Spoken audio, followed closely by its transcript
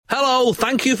Hello,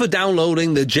 thank you for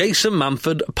downloading the Jason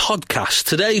Manford podcast.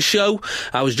 Today's show,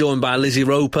 I was joined by Lizzie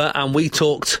Roper and we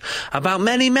talked about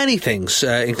many things,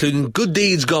 including good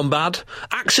deeds gone bad,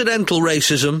 accidental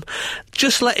racism,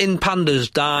 just letting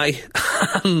pandas die,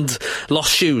 and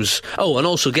lost shoes. Oh, and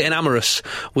also getting amorous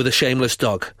with a shameless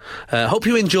dog. Hope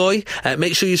you enjoy.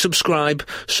 Make sure you subscribe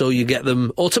so you get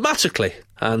them automatically,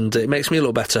 and it makes me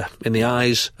look better in the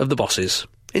eyes of the bosses.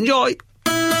 Enjoy!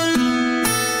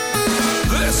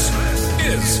 This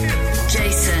is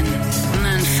Jason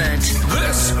Manford.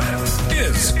 This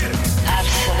is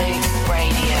Absolute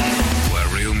Radio. where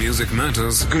real music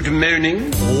matters. Good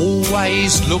morning.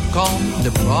 Always look on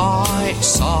the bright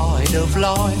side of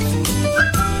life.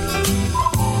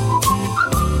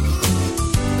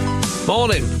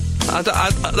 Morning.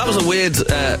 That was a weird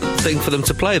thing for them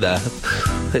to play there.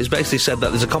 It's basically said that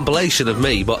there's a compilation of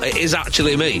me, but it is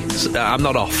actually me. I'm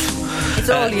not off. It's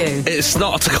all you. It's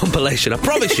not a compilation, I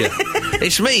promise you.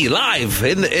 It's me, live,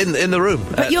 in the room.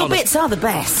 But your bits are the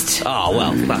best. Oh,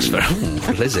 well, that's very...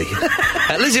 Lizzie.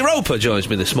 Lizzie Roper joins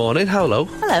me this morning. Hello.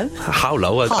 Hello. How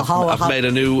low? I've made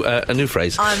a new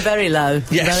phrase. I'm very low.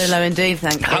 Yes. Very low indeed,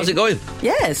 thank you. How's it going?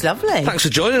 Yeah, it's lovely. Thanks for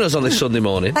joining us on this Sunday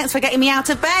morning. Thanks for getting me out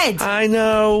of bed. I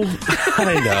know.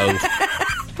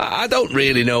 I don't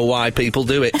really know why people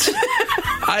do it.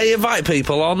 I invite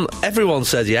people on. Everyone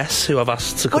said yes who I've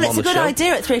asked to come on the show. Well, it's a good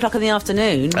idea at 3 o'clock in the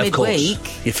afternoon, Of course.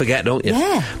 midweek. You forget, don't you?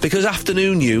 Yeah. Because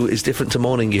afternoon you is different to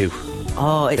morning you.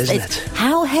 Oh, Isn't it's it?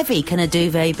 how heavy can a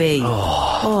duvet be?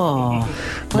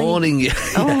 Morning you.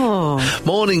 Oh.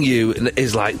 Morning you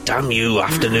is like, damn you,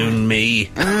 afternoon me.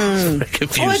 Very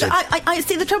confusing. I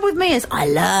see, the trouble with me is I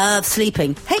love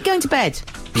sleeping. Hate going to bed.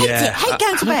 Hate it. Hate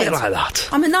going to I'm a bed. bit like that.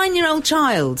 I'm a 9-year-old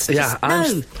child. Yeah,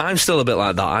 I'm still a bit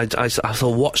like that. I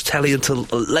still watch telly until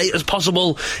late as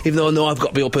possible, even though I know I've got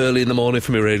to be up early in the morning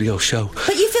for my radio show.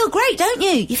 But you feel great, don't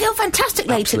you? You feel fantastic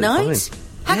late Absolutely tonight. fine.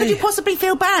 How could you possibly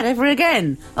feel bad ever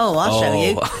again? Oh, I'll show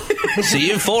you. See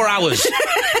you in 4 hours.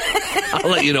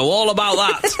 I'll let you know all about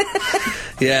that.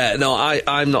 Yeah, no,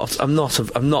 I'm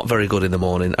not very good in the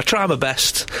morning. I try my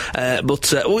best,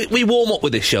 but we warm up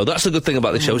with this show. That's the good thing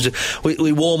about this show. Is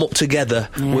we warm up together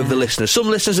with the listeners. Some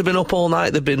listeners have been up all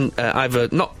night. They've been either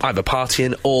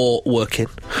partying or working.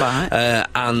 Right.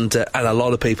 And a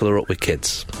lot of people are up with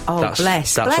kids. Oh,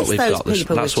 bless what we've those got.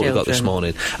 people That's with what we've got this children.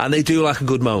 morning, and they do like a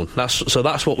good moan.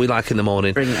 That's what we like in the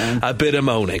morning. Bring it on. A bit of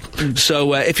moaning.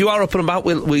 So if you are up and about,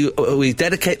 we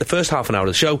dedicate the first half an hour of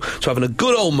the show to having a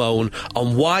good old moan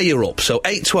on why you're up. So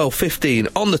 8, 12, 15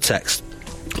 on the text.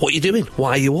 What are you doing? Why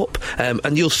are you up?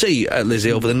 And you'll see,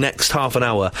 Lizzie, over the next half an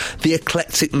hour, the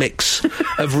eclectic mix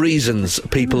of reasons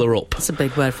people are up. That's a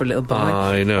big word for a little boy.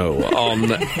 I know. On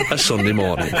a Sunday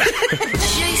morning.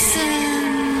 Jason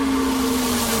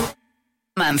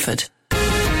Manford.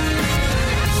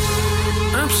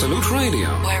 Absolute Radio.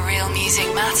 Where real music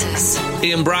matters.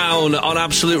 Ian Brown on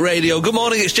Absolute Radio. Good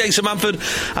morning, it's Jason Manford.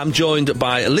 I'm joined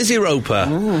by Lizzie Roper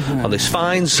on this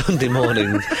fine Sunday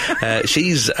morning.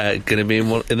 She's going to be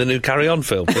in the new Carry On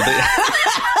film.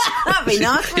 That'd be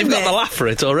nice, You've wouldn't got it? the laugh for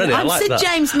it already. I I'm like Sid that.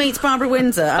 James meets Barbara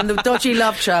Windsor and the dodgy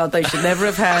love child they should never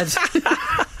have had.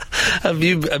 Have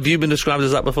you been described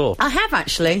as that before? I have,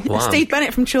 actually. Wow. Steve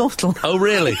Bennett from Chorlton. Oh,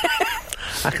 really?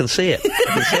 I can see it.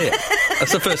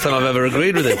 That's the first time I've ever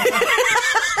agreed with him.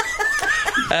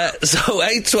 So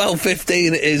 8, 12,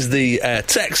 15 is the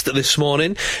text this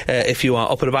morning, if you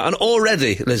are up and about. And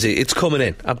already, Lizzie, it's coming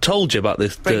in. I've told you about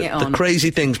this, Bring it the on.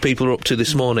 crazy things people are up to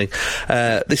this morning.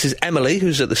 This is Emily,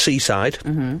 who's at the seaside.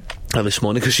 This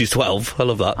morning, because she's 12. I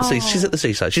love that. See, she's at the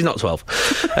seaside. She's not 12.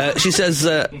 She says,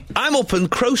 I'm up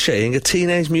and crocheting a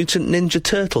Teenage Mutant Ninja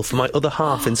Turtle for my other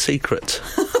half in secret.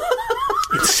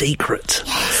 In secret.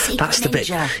 Secret That's the bit.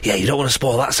 ninja. Yeah, you don't want to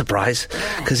spoil that surprise,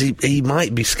 because he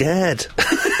might be scared.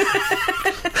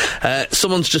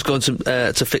 Someone's just going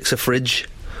to fix a fridge.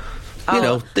 You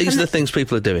know, these are the things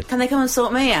people are doing. Can they come and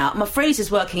sort me out? My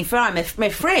freezer's working fine. My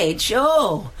fridge,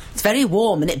 it's very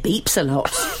warm and it beeps a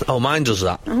lot. Oh, mine does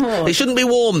that. It shouldn't be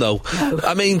warm, though. No.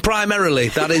 I mean, primarily,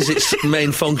 that is its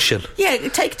main function. Yeah,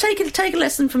 take a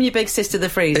lesson from your big sister, the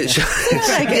freezer.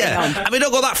 They're getting on. I mean,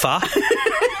 don't go that far.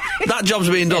 That job's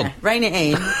being done. Yeah, rein it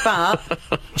in, but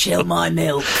chill my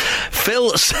milk. Phil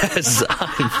says,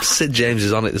 Sid James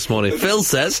is on it this morning. Phil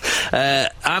says,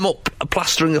 I'm up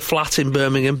plastering a flat in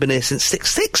Birmingham, been here since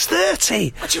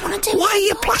 6:30. What do you want to do? Why are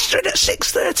you plastering at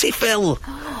 6:30, Phil?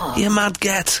 You mad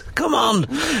get. Come on.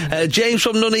 James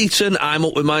from Nuneaton, I'm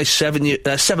up with my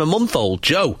 7-month-old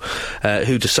Joe,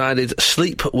 who decided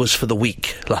sleep was for the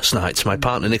weak last night. My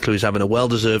partner Nicola is having a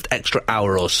well-deserved extra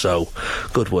hour or so.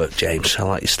 Good work, James. I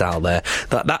like your style there.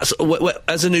 That's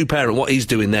as a new parent, what he's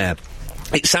doing there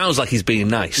It sounds like he's being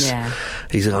nice. Yeah.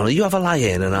 He's going, you have a lie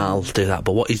in and I'll do that.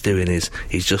 But what he's doing is,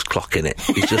 he's just clocking it.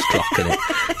 He's just clocking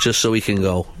it. Just so he can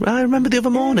go, I remember the other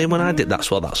morning when I did.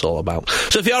 That's what that's all about.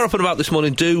 So if you are up and about this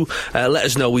morning, do let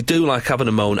us know. We do like having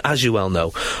a moan, as you well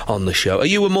know, on the show. Are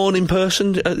you a morning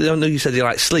person? I know you said you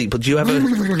like sleep, but do you ever...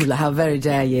 How very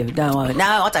dare you? No,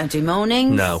 I don't do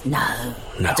mornings. No.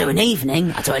 I do an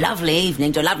evening. I do a lovely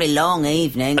evening, do a lovely long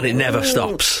evening. And it never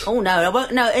stops. Oh, no, I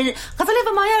won't, no. Because I live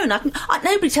on my own.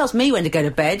 Nobody tells me when to go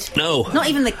to bed. No. Not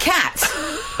even the cat.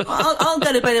 I'll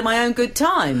go to bed at my own good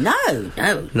time. No.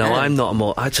 I'm not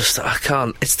more. I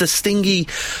can't. It's the stingy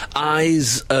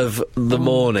eyes of the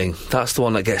morning. That's the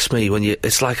one that gets me. When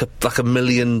it's like a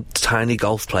million tiny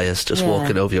golf players just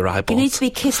walking over your eyeballs. You need to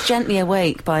be kissed gently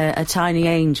awake by a tiny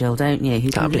angel, don't you? Who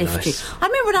can lift you. I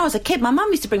remember when I was a kid, my mum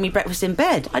used to bring me breakfast in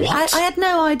bed. I had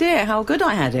no idea how good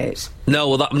I had it. No,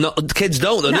 well, kids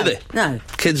don't, though, do they? No.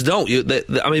 Kids don't.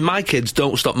 I mean, my kids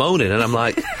don't stop moaning, and I'm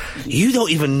like, you don't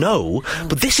even know,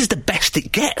 but this is the best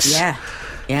it gets. Yeah.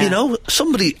 You know,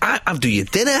 I do your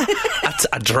dinner,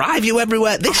 I drive you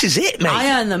everywhere. This is it, mate.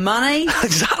 I earn the money.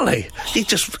 Exactly.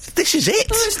 This is it.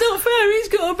 Well, it's not fair. He's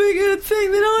got a bigger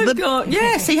thing than I've got.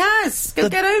 Yes, he has.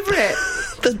 Get over it.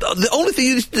 The only thing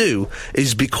you need to do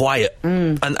is be quiet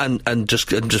and just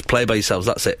play by yourselves.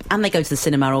 That's it. And they go to the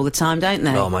cinema all the time, don't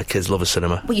they? Oh, my kids love a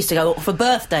cinema. We used to go for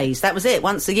birthdays. That was it,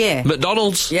 once a year.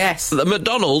 McDonald's. Yes. The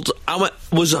McDonald's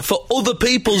was for other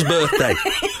people's birthday.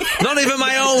 Not even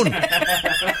my own.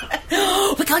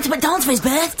 We're going to McDonald's for his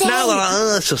birthday. Now they're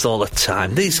like, it's just all the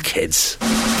time. These kids.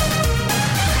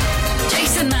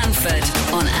 Jason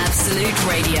Manford on Absolute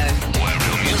Radio. Where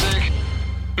real music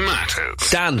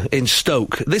matters. Dan in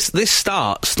Stoke. This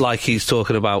starts like he's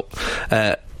talking about...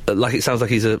 like it sounds like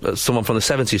he's someone from the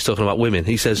 70s talking about women.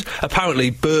 He says,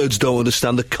 apparently birds don't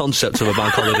understand the concept of a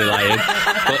bank holiday lie-in,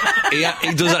 but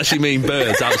he does actually mean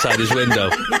birds outside his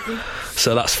window.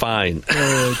 So that's fine.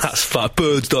 That's fine.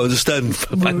 Birds don't understand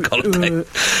bank holiday.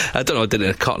 I don't know, I did it in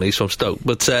a Cockney, he's from Stoke.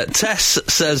 But Tess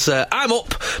says, I'm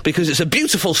up because it's a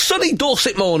beautiful sunny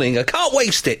Dorset morning. I can't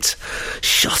waste it.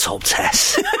 Shut up,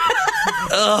 Tess.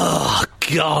 Oh,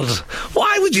 God.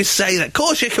 Why would you say that? Of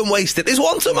course you can waste it. There's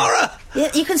one tomorrow.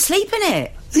 Yeah, you can sleep in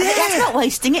it. Yeah. That's not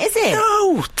wasting it, is it?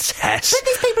 No, Tess. But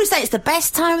these people who say it's the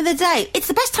best time of the day, it's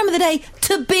the best time of the day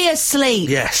to be asleep.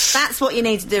 Yes. That's what you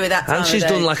need to do with that time And she's of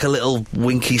the day. done like a little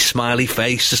winky smiley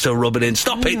face just to rub it in.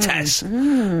 Stop it, Tess.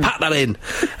 Pat that in.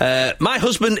 My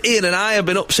husband Ian and I have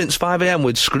been up since 5 a.m.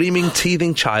 with screaming,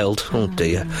 teething child. Oh,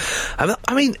 dear.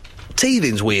 I mean,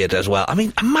 teething's weird as well. I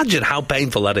mean, imagine how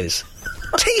painful that is.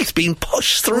 Teeth being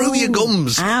pushed through your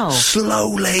gums. Ow.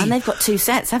 Slowly. And they've got 2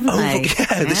 sets, haven't they?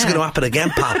 Yeah, this is going to happen again,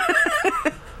 pal.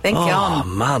 Think Oh,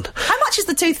 on. man. How much is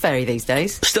the tooth fairy these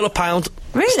days? Still £1.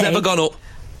 Really? It's never gone up.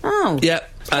 Oh. Yeah.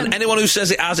 And anyone who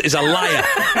says it has is a liar.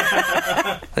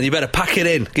 And you better pack it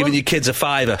in, giving your kids a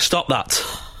 £5. Stop that.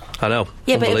 I know.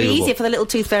 Yeah, but it'd be Unbelievable. easier for the little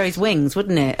tooth fairy's wings,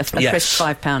 wouldn't it? A Yes. crisp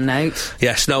 £5 note.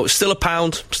 Yes, no, it's still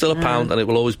 £1, still £1, and it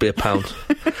will always be £1.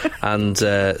 And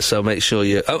so make sure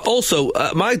you... also,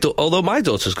 although my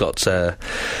daughter's got a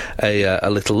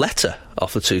little letter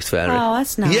off the tooth fairy. Oh,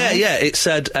 that's nice. Yeah, it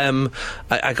said...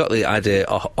 I got the idea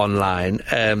online,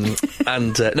 and... I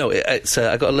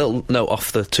got a little note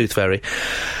off the tooth fairy,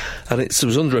 and it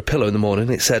was under a pillow in the morning.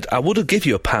 It said, I would have give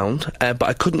you £1, but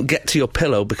I couldn't get to your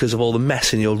pillow because of all the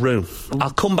mess in your room.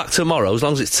 I'll come back tomorrow, as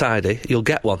long as it's tidy, you'll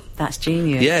get one. That's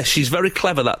genius. Yeah, she's very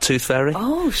clever, that tooth fairy.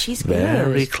 Oh, she's good.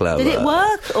 Very clever. Did it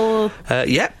work, or...?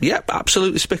 Yep,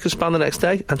 absolutely spick and span the next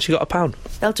day, and she got £1.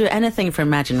 They'll do anything for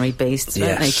imaginary beasts,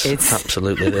 don't they, kids?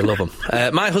 Absolutely, they love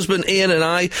them. My husband Ian and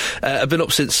I have been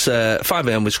up since 5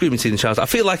 a.m. with screaming teething child. I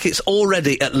feel like it's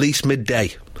already at least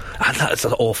midday. And that's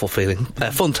an awful feeling.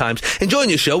 Fun times. Enjoying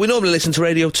your show. We normally listen to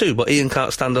Radio 2, but Ian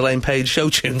can't stand Elaine Page show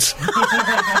tunes.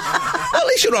 Well, at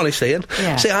least you're honest, Ian.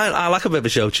 Yeah. See, I like a bit of a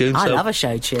show tune. I love a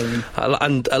show tune.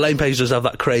 And Elaine Page does have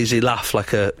that crazy laugh,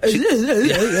 like a...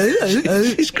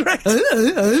 she's great.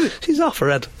 She's off her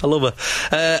head. I love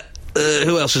her.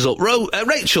 Who else is up?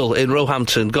 Rachel in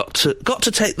Roehampton got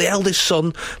to take the eldest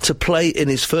son to play in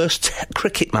his first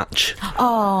cricket match.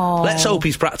 Oh. Let's hope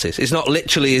he's practiced. It's not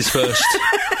literally his first.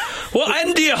 What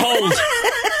end do you hold?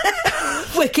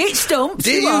 Wicket, stumps.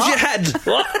 Do you use your head?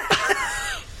 What?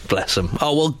 Bless them.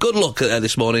 Oh, well, good luck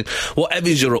this morning. Whatever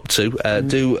you're up to,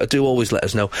 do always let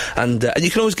us know. And you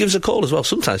can always give us a call as well.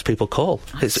 Sometimes people call.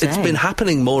 It's been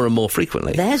happening more and more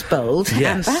frequently. There's bold.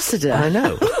 Yes. Ambassador. I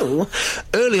know. Ooh.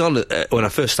 Early on, when I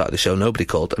first started the show, nobody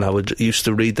called, and I used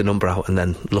to read the number out and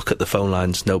then look at the phone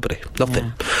lines.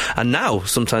 Nothing. And now,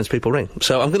 sometimes people ring.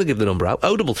 So I'm going to give the number out,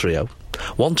 0330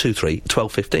 123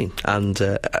 1215,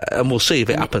 and we'll see if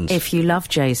it happens. If you love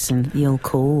Jason, you'll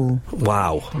call.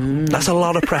 Wow, that's a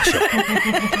lot of pressure.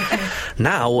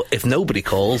 Now, if nobody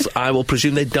calls, I will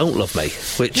presume they don't love me,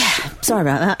 which... Yeah, sorry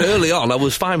about that. Early on, I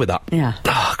was fine with that. Yeah.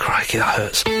 Oh, crikey, that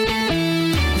hurts.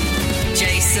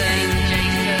 Jason.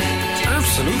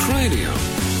 Absolute Radio.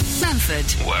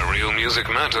 Manford. Where real music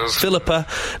matters. Philippa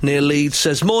near Leeds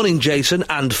says, morning, Jason,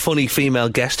 and funny female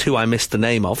guest who I missed the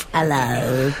name of.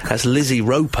 Hello. That's Lizzie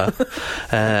Roper.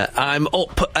 I'm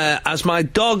up as my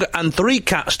dog and 3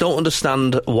 cats don't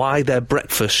understand why their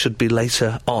breakfast should be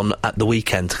later on at the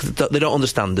weekend. They don't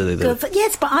understand, do they?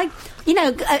 Yes, but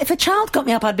if a child got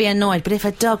me up, I'd be annoyed. But if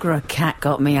a dog or a cat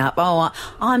got me up,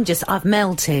 I've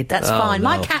melted. That's fine. No.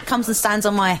 My cat comes and stands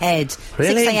on my head.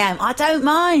 Really? 6 a.m. I don't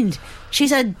mind.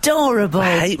 She's adorable.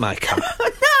 I hate my cat.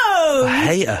 No! I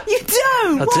hate her. You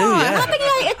don't? I do, yeah. How can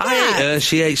you hate a cat? I hate her,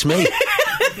 she hates me.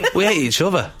 We hate each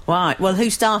other. Right, well, who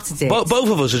started it? Both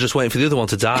of us are just waiting for the other one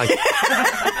to die.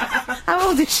 How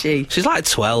old is she? She's like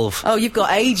 12. Oh, you've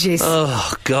got ages.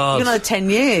 Oh, God. You've got another 10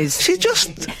 years. She's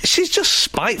just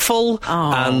spiteful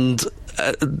and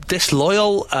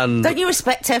disloyal and... Don't you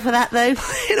respect her for that, though?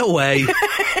 In a way.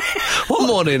 One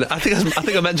morning, I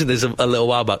think I mentioned this a little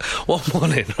while back. One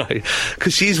morning, right,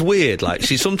 because she's weird. Like,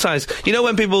 she sometimes... You know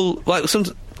when people... Like,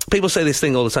 people say this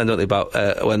thing all the time, don't they, about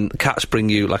when cats bring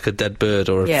you, like, a dead bird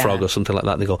or a frog or something like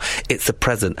that, and they go, it's a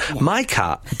present. Yeah. My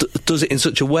cat does it in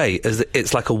such a way as that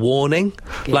it's like a warning.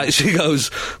 Yeah. Like, she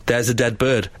goes, there's a dead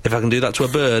bird. If I can do that to a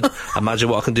bird, imagine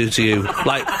what I can do to you.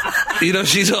 Like, you know,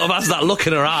 she sort of has that look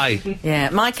in her eye. Yeah,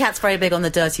 my cat's very big on the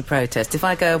dirty protest. If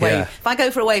I go away, if I go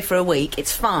away for a week,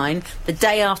 it's fine. The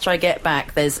day after I get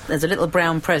back, there's a little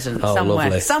brown present somewhere.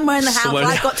 Lovely. Somewhere in the house.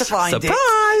 I've got to find Surprise!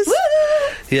 it.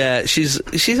 Surprise! Yeah, she's.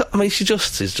 I mean, she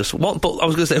just is just. But I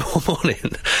was going to say one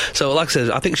morning. So, like I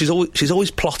said, I think she's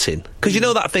always plotting, because you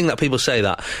know that thing that people say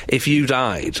that if you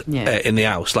died in the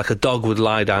house, like a dog would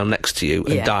lie down next to you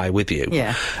and die with you,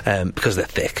 because they're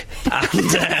thick,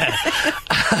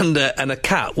 and a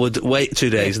cat would wait 2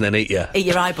 days and then eat you. Eat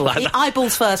your eyeballs. Like eat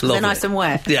eyeballs first, because they're nice and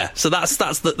wet. Yeah, so that's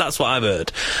what I've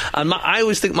heard, and I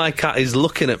always think my cat is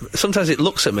looking at. Sometimes it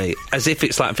looks at me as if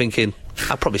it's like thinking,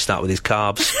 I'll probably start with his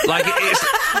carbs. Like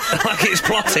it's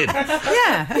plotting.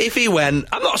 Yeah. If he went,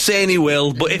 I'm not saying he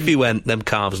will, but if he went, them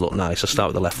carbs look nice. I'll start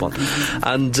with the left one.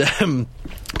 And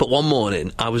but one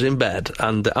morning I was in bed,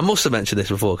 and I must have mentioned this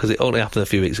before because it only happened a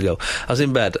few weeks ago. I was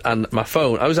in bed and I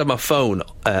always had my phone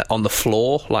on the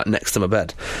floor, like next to my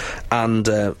bed, and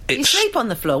you sleep on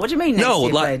the floor? What do you mean? No,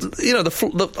 like bed? You know,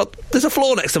 there's a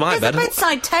floor next to my bed. There's a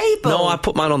bedside table. No, I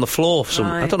put mine on the floor.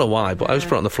 Right. I don't know why, but I always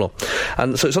put it on the floor,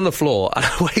 and so it's on the floor. And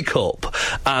I wake up,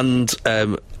 and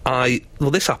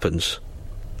this happens.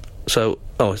 So,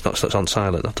 it's not. So it's on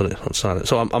silent. I've done it on silent.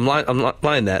 So I'm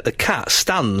lying there. The cat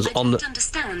stands on the. I don't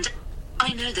understand.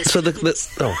 I know this. So I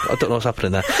don't know what's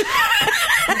happening there.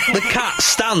 The cat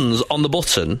stands on the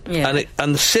button,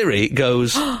 and Siri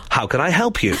goes, "How can I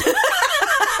help you?"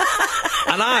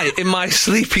 And I, in my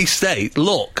sleepy state,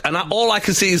 look, and all I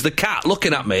can see is the cat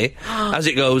looking at me as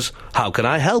it goes, "How can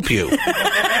I help you?"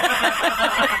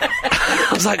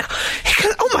 I was like,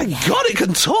 oh my God, it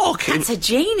can talk. That's a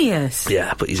genius.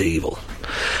 Yeah, but he's evil.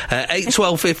 8,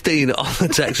 12, 15 on the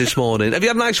text this morning. Have you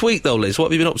had a nice week, though, Liz? What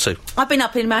have you been up to? I've been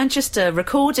up in Manchester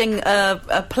recording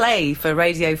a play for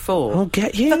Radio 4. Oh,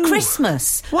 get you. For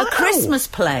Christmas. Wow. A Christmas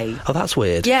play. Oh, that's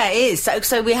weird. Yeah, it is.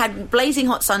 So we had blazing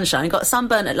hot sunshine, got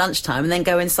sunburnt at lunchtime, and then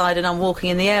go inside and I'm walking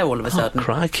in the air all of a sudden. Oh,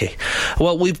 crikey.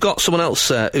 Well, we've got someone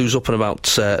else who's up and about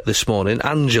this morning.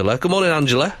 Angela. Good morning,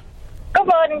 Angela. Good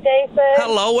morning, Jason.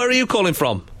 Hello, where are you calling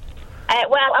from?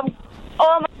 Well, I'm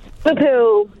almost in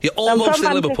Liverpool. You're almost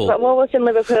in Liverpool? I'm almost in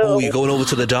Liverpool. Oh, you're going over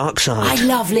to the dark side. I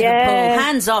love Liverpool. Yeah.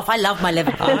 Hands off, I love my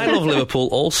Liverpool. I love Liverpool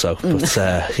also, but,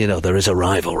 there is a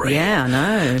rivalry. Yeah, I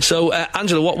know. So,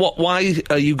 Angela, why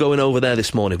are you going over there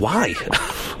this morning? Why?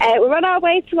 We're on our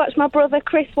way to watch my brother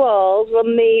Chris Walls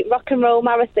run the rock and roll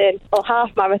marathon, or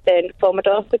half marathon, for my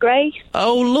daughter Grace.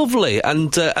 Oh, lovely.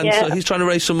 And so he's trying to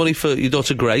raise some money for your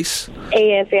daughter Grace?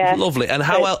 He is, yeah. Lovely. And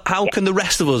how can the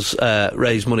rest of us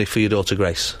raise money for your daughter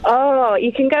Grace? Oh,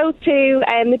 you can go to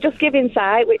the Just Giving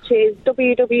site, which is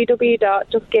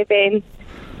www.justgiving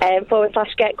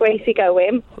 /Get Gracie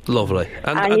Going. Lovely.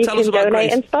 And you tell can us about donate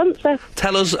Gracie. and sponsor.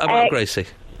 Tell us about Gracie.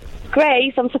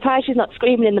 Grace, I'm surprised she's not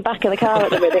screaming in the back of the car at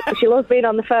the minute because she loves being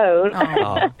on the phone.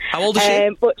 Oh. How old is she?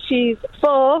 But she's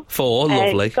 4. 4,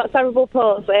 lovely. She's got cerebral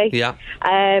palsy. Yeah.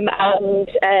 And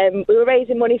we were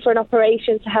raising money for an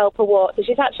operation to help her walk. So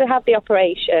she's actually had the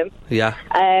operation. Yeah.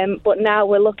 But now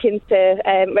we're looking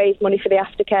to raise money for the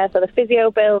aftercare. So the physio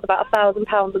bill's about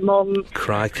 £1,000 a month.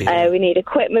 Crikey. We need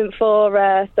equipment for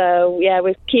her. So, yeah,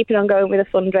 we're keeping on going with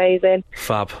the fundraising.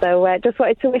 Fab. So just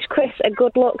wanted to wish Chris a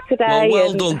good luck today.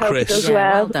 Well done, Chris.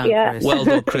 Well done, Chris. Well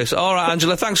done, Chris. All right,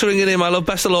 Angela, thanks for ringing in, my love.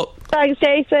 Best of luck. Thanks,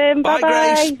 Jason. Bye,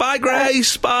 Bye-bye. Grace. Bye,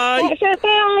 Grace. Bye.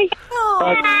 Bye.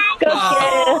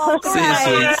 Oh, Good see you,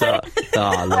 sweetheart.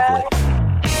 Oh, lovely.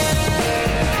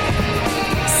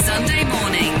 Sunday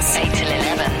mornings, 8 till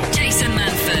 11. Jason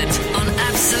Manford on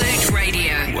Absolute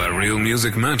Radio. Where real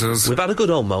music matters. We've had a good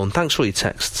old moan. Thanks for your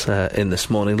texts in this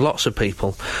morning. Lots of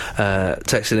people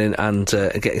texting in and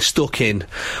getting stuck in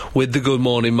with the good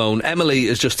morning moan. Emily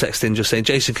has just texted in, just saying,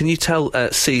 Jason, can you tell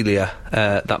Celia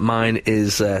that mine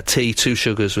is tea, 2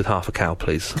 sugars with half a cow,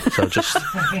 please? So just,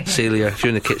 Celia, if you're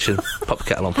in the kitchen, pop the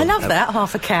kettle on. I love that,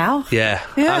 half a cow. Yeah.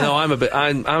 I know, I'm a bit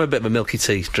of a milky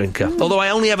tea drinker. Although I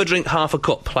only ever drink half a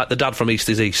cup, like the dad from East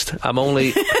is East. I'm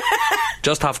only...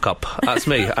 Just half a cup. That's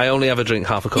me. I only ever drink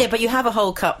half a cup. Yeah, but you have a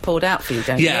whole cup poured out for you,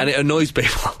 don't you? Yeah, and it annoys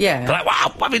people. Yeah. They're like,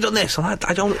 wow, why have you done this? I'm like,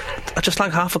 I just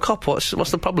like half a cup. What's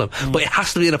the problem? But it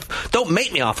has to be enough. Don't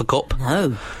make me half a cup.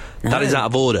 No. That is out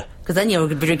of order. Because then you're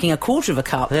drinking a quarter of a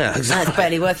cup. Yeah, exactly. That's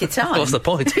barely worth your time. What's the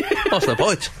point? What's the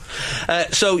point?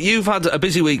 So you've had a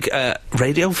busy week.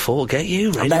 Radio 4, get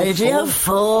you? Radio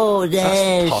 4, yes.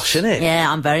 That's posh, isn't it?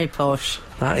 Yeah, I'm very posh.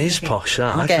 That is posh,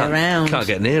 that. I'll get around. Can't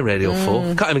get near Radio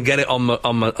 4. Can't even get it on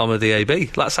my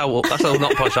DAB. That's how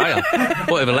not posh I am.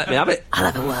 Won't even let me have it.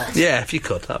 I'll have a word. Yeah, if you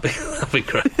could, that'd be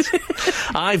great.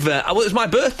 Well, it was my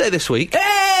birthday this week.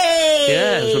 Hey!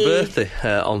 Yeah, it was my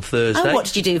birthday on Thursday. Oh, what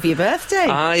did you do for your birthday?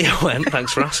 I went.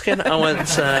 Thanks for asking. I went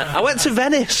to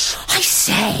Venice. I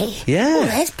say. Yeah. Oh,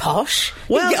 there's posh.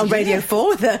 Well, you get on Radio 4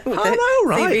 with I know,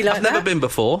 right? TV like I've that. never been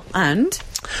before. And?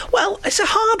 Well, it's a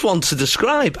hard one to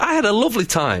describe. I had a lovely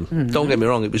time. Don't get me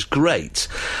wrong, it was great.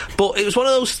 But it was one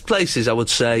of those places I would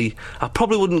say I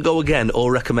probably wouldn't go again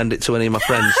or recommend it to any of my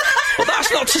friends. But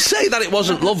that's not to say that it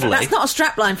wasn't lovely. That's not a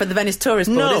strapline for the Venice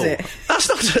Tourist Board, is it? That's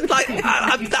not...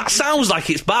 that sounds like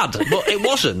it's bad, but it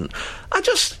wasn't.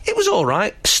 It was all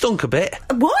right. It stunk a bit.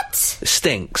 What? It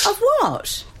stinks. Of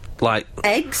what? Like...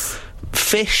 Eggs?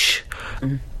 Fish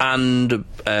and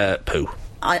poo.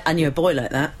 I knew a boy like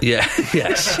that. Yeah,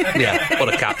 yes, yeah,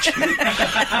 what a catch.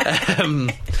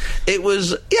 It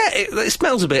was, it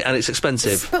smells a bit and it's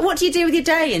expensive. But what do you do with your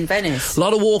day in Venice? A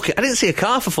lot of walking. I didn't see a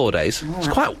car for 4 days.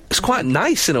 It's quite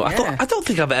nice, you know. Yeah. I don't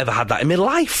think I've ever had that in my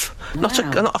life. Not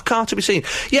a car to be seen.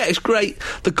 Yeah, it's great.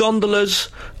 The gondolas,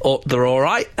 they're all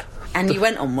right. And you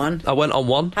went on one? I went on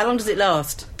one. How long does it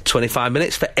last? 25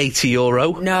 minutes for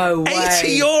 €80. No way.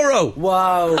 €80!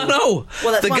 Whoa. I know.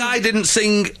 Well, the guy didn't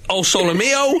sing O Sole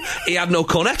Mio. He had no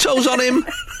cornettos on him.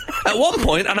 At one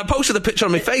point, and I posted the picture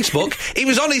on my Facebook, he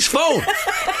was on his phone,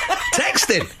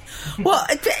 texting.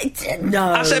 What?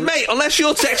 No. I said, mate, unless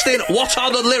you're texting, what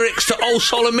are the lyrics to O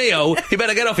Sole Mio, you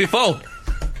better get off your phone.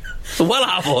 Well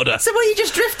out of order. So were you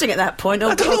just drifting at that point,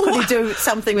 or could he do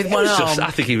something with one arm?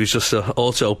 I think he was just an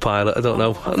autopilot, I don't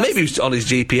know. Maybe he was on his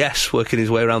GPS, working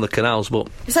his way around the canals, but...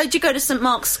 So did you go to St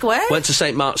Mark's Square? Went to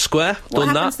St Mark's Square, What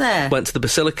done happens that. there? Went to the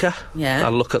Basilica, Yeah.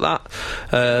 had a look at that.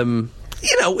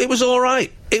 It was all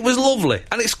right. It was lovely,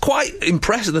 and it's quite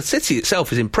impressive. The city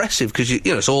itself is impressive because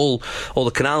it's all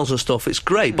the canals and stuff. It's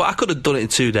great, but I could have done it in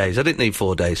 2 days. I didn't need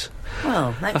 4 days.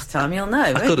 Well, next time you'll know.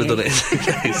 I could have done it in 2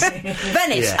 days.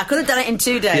 Venice, Yeah. I could have done it in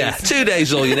 2 days. Yeah, 2 days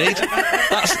is all you need.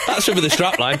 That's with the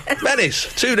strapline.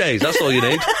 Venice, 2 days. That's all you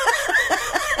need.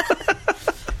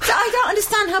 I don't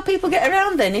understand how people get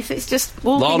around then if it's just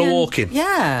walking. A lot of walking.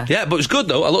 Yeah. Yeah, but it's good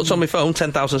though. I looked on my phone,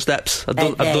 10,000 steps. I've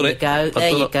done it. There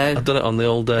you go. I've done it on the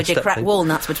old But you step crack thing.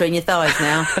 walnuts between your thighs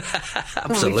now.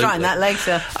 Absolutely. We'll be trying that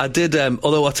later. I did,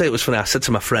 although I'll tell you it was funny, I said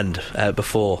to my friend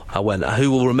before I went,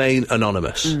 who will remain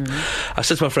anonymous, I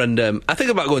said to my friend, I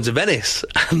think about going to Venice,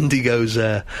 and he goes,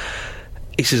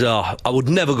 he says, I would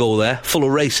never go there, full of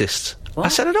racists. What? I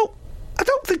said, I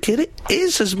don't think it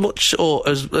is as much or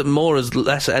as more as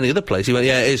less at any other place. He went,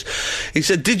 yeah, it is. He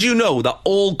said, did you know that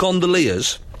all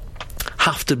gondoliers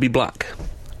have to be black?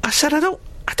 I said, I don't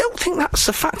think that's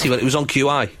a fact. He went, it was on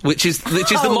QI, which is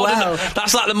the modern. Wow.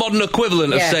 That's like the modern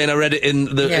equivalent of saying I read it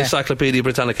in the Encyclopaedia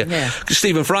Britannica. Yeah.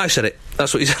 Stephen Fry said it.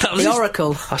 That's what he said. That was The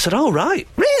Oracle. I said, oh, right.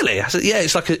 Really? I said, yeah,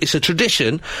 it's a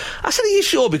tradition. I said, are you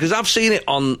sure? Because I've seen it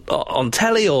on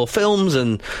telly or films,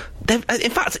 and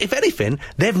in fact, if anything,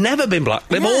 they've never been black.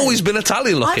 They've always been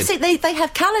Italian looking. I've seen they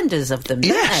have calendars of them,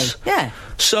 don't yes. they? Yeah.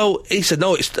 So he said,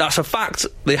 no, that's a fact.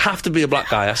 They have to be a black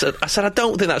guy. I said, I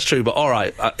don't think that's true, but all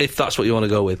right, if that's what you want to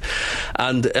go with.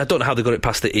 And I don't know how they got it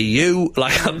past the EU.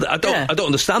 Like, I don't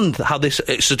understand how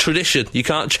it's a tradition. You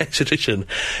can't change tradition.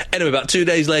 Anyway, about 2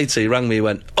 days later, he rang me and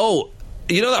went, oh,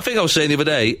 you know that thing I was saying the other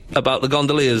day about the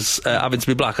gondoliers having to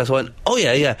be black? I went, oh,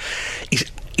 yeah.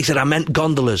 He said, I meant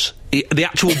gondolas. The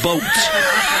actual boats.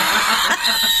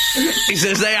 He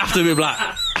says they have to be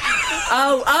black.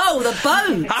 Oh, the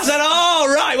boat. I said,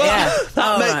 oh, right.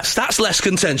 Well, that's less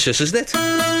contentious, isn't it?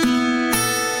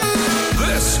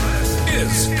 This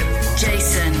is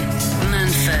Jason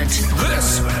Manford.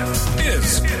 This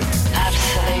is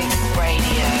Absolute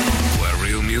Radio. where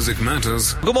real music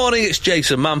matters. Good morning, it's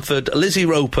Jason Manford. Lizzie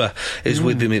Roper is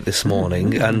with me this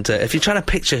morning, and if you're trying to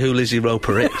picture who Lizzie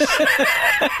Roper is...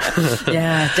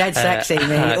 Yeah, dead sexy, me.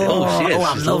 she is.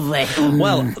 I'm lovely.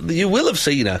 Well, you will have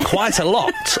seen her quite a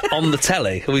lot on the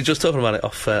telly. We were just talking about it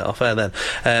off air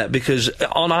then, because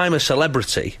on I'm a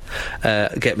Celebrity,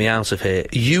 Get Me Out of Here,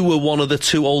 you were one of the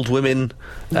two old women...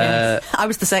 Yes. I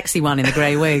was the sexy one in the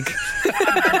grey wig.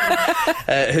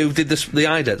 who did the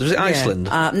ident. Was it Iceland?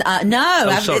 No,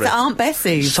 it's sorry. Aunt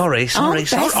Bessie's. Sorry. Aunt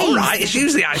Bessie's. All right, it's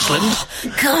usually Iceland.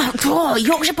 God,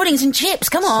 Yorkshire puddings and chips,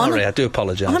 come on. Sorry, I do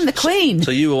apologise. I'm the queen.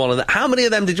 So you were one of them. How many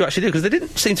of them did you actually do? Because they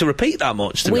didn't seem to repeat that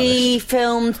much, to be We honest.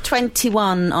 filmed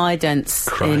 21 idents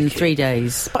Crikey. in 3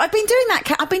 days. But I've been doing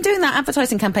that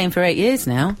advertising campaign for 8 years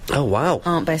now. Oh, wow.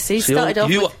 Aunt Bessie So started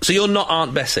off. So you're not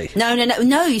Aunt Bessie? No.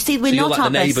 You see, we're So you're not like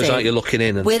Aunt the neighbours, Bessie. aren't you, looking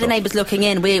in and We're the stuff? neighbours looking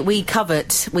in. We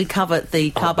covet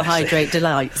the carbohydrate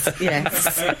delights.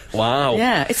 Yes. Wow.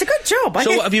 Yeah, it's a good job.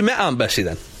 So have you met Aunt Bessie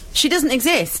then? She doesn't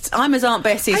exist. I'm as Aunt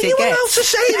Bessie as Are it you gets. allowed to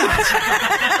say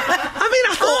that? I mean,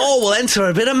 I thought, we'll enter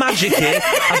a bit of magic here,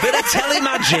 a bit of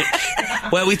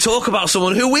telemagic, where we talk about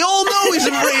someone who we all know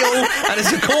isn't real and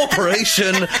is a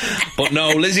corporation. But no,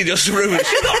 Lizzie just ruined it.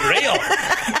 She's not real.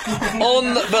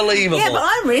 Unbelievable. Yeah, but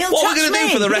I'm real. What are we Touch going to do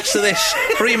me. for the rest of this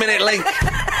 3-minute link?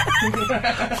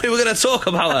 We were going to talk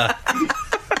about her.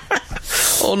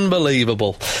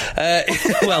 Unbelievable.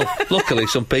 Well, luckily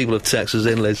some people have texted us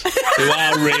in, Liz, who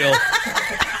are real.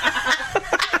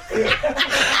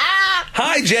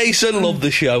 Hi Jason, love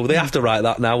the show. They have to write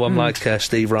that now, I'm like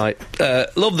Steve Wright.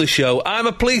 Love the show. I'm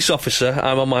a police officer.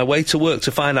 I'm on my way to work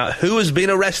to find out who has been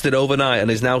arrested overnight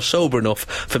and is now sober enough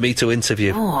for me to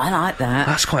interview. Oh, I like that.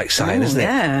 That's quite exciting, isn't it?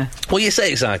 Yeah. Well, you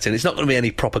say exciting. It's not going to be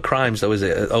any proper crimes, though, is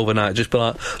it? Overnight, just be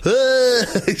like,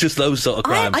 it's just those sort of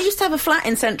crimes. I used to have a flat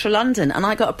in central London, and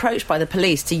I got approached by the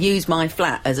police to use my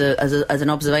flat as an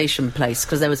observation place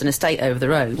because there was an estate over the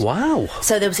road. Wow.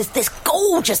 So there was this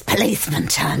gorgeous policeman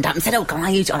turned up and said, "Oh, can I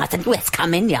use it?" And I said, "Yes,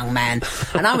 come in, young man."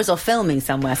 And I was off filming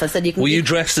somewhere, so I said, "You can." Were you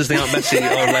dressed as the Aunt Bessie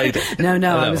old lady?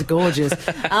 No, I was gorgeous.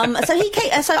 So he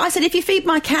came, so I said, "If you feed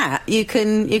my cat, you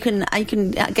can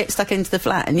get stuck into the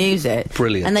flat and use it."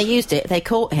 Brilliant. And they used it. They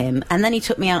caught him, and then he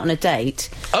took me out on a date.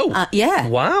 Oh, yeah,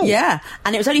 wow. Yeah,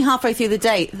 and it was only halfway through the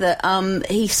date that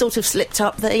he sort of slipped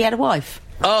up that he had a wife.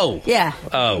 Oh. Yeah.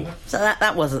 Oh. So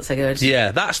that wasn't so good.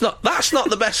 Yeah, that's not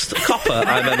the best copper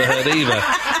I've ever heard either.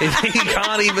 If he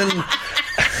can't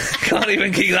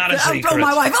even keep that a secret. Oh,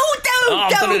 my wife. Oh, don't!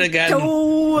 I've done it again. Don't.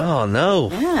 Oh no!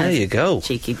 Yeah. There you go.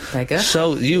 Cheeky beggar.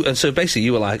 So basically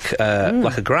you were like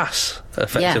a grass.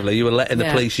 Effectively, you were letting the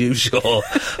police use your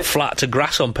flat to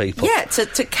grass on people. Yeah,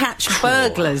 to catch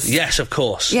burglars. Yes, of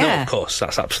course. Yeah. No, of course.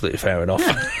 That's absolutely fair enough.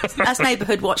 Yeah. That's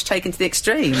neighbourhood watch taken to the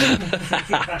extreme.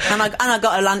 and I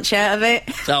got a lunch out of it.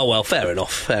 Oh well, fair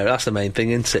enough. Fair. That's the main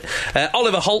thing, isn't it?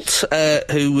 Oliver Holt,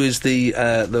 who is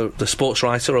the sports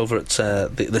writer over at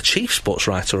the chief sports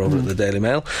writer over at the Daily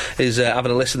Mail, is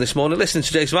having a listen this morning. Listening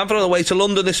to Jason Manford on the way to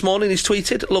London this morning. He's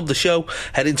tweeted, "Love the show.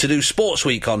 Heading to do Sports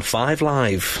Week on 5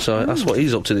 Live." So that's what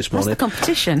he's up to this morning. What's the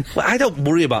competition? Well, I don't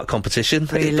worry about competition.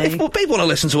 Really? If people want to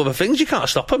listen to other things, you can't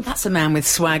stop them. That's a man with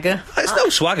swagger. It's no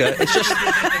swagger. It's just.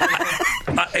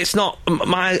 It's not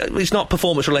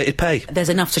performance-related pay. There's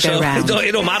enough to go round.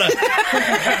 It don't matter.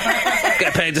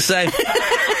 Get paid the same.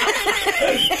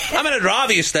 I mean, I'd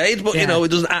rather you stayed, but, it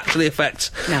doesn't actually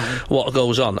affect what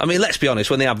goes on. I mean, let's be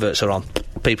honest, when the adverts are on,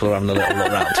 people are having a little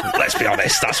look round. Let's be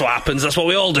honest, that's what happens, that's what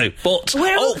we all do. But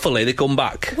hopefully they come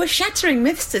back. We're shattering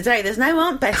myths today. There's no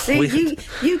Aunt Bessie.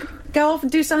 You go off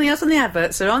and do something else when the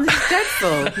adverts are on. This is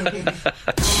dreadful.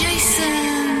 Jason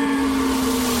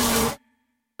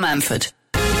Manford.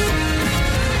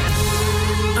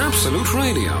 Absolute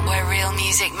Radio. Where real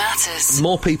music matters.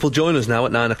 More people join us now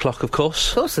at 9 o'clock, of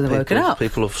course. Of course, they've woken up.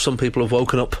 Some people have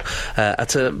woken up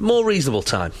at a more reasonable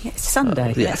time. It's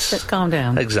Sunday. Yes. Let's calm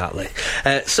down. Exactly.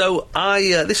 So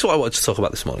this is what I wanted to talk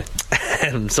about this morning.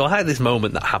 So I had this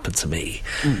moment that happened to me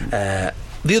the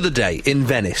other day in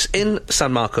Venice, in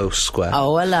San Marco Square.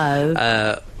 Oh,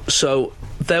 hello. So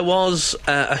there was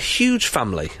a huge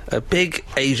family, a big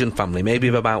Asian family, maybe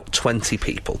of about 20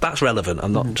 people. That's relevant.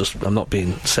 I'm not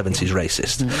being 70s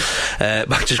racist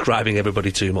by describing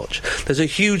everybody too much. There's a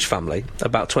huge family,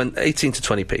 about 18 to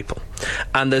 20 people,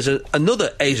 and there's another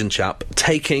Asian chap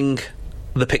taking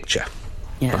the picture.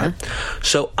 Yeah. Right?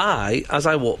 So as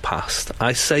I walk past,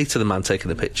 I say to the man taking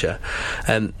the picture,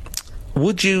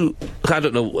 would you? I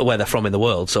don't know where they're from in the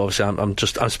world, so obviously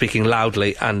I'm speaking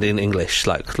loudly and in English,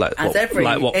 like what we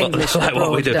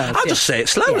do. Does, I'll just say it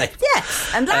slowly.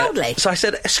 Yes, and loudly. So I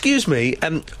said, "Excuse me,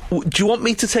 do you want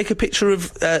me to take a picture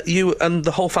of you and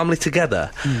the whole family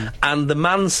together?" And the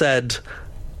man said,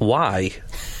 "Why?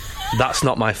 That's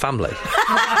not my family."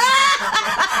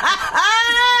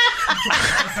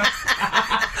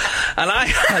 And I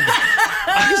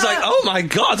was like, oh my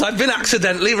God, I've been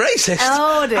accidentally racist.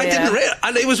 Oh dear. I didn't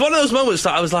and it was one of those moments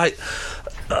that I was like,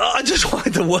 I just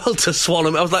wanted the world to swallow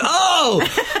me. I was like, oh,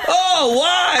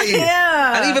 why?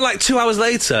 Yeah. And even like 2 hours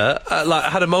later, I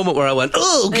had a moment where I went,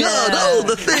 oh God,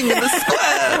 the thing in the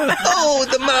square,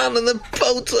 the man and the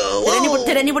photo.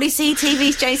 Did anybody see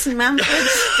TV's Jason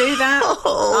Manford do that?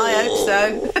 I hope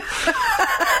so.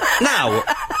 Now,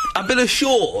 I've been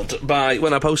assured by,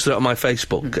 when I posted it on my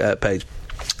Facebook page,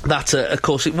 that, of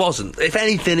course, it wasn't. If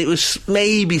anything, it was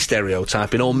maybe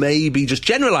stereotyping or maybe just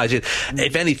generalising,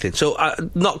 if anything. So,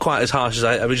 not quite as harsh as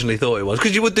I originally thought it was,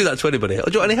 because you would do that to anybody. Oh,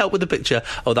 do you want any help with the picture?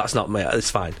 Oh, that's not me. It's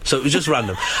fine. So it was just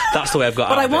random. That's the way I've got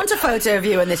But out I of want it. a photo of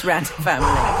you and this random family.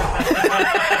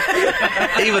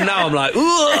 Even now I'm like,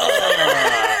 oh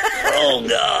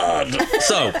God.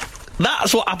 So,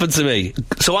 that's what happened to me.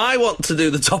 So I want to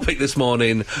do the topic this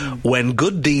morning, when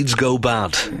good deeds go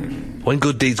bad. When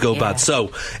good deeds go bad.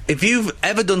 So, if you've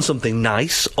ever done something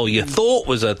nice, or you thought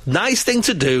was a nice thing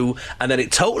to do, and then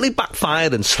it totally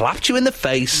backfired and slapped you in the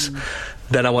face,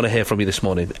 then I want to hear from you this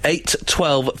morning. 8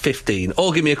 12 15.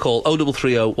 Or give me a call,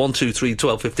 0330 123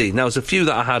 12 15. Now, there's a few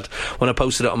that I had when I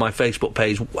posted it on my Facebook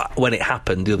page when it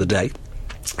happened the other day.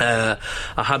 I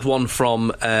had one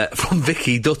from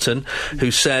Vicky Dutton,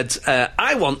 who said,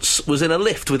 I once was in a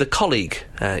lift with a colleague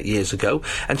years ago,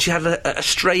 and she had a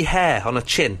stray hair on her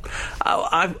chin.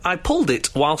 I pulled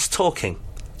it whilst talking.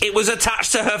 It was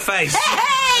attached to her face.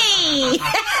 Hey!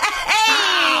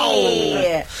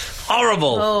 Ow!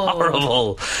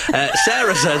 Horrible.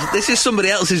 Sarah says, this is somebody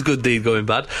else's good deed going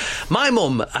bad. My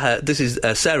mum, this is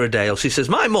Sarah Dale, she says,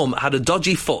 my mum had a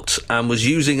dodgy foot and was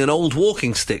using an old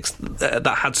walking stick that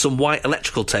had some white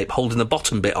electrical tape holding the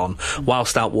bottom bit on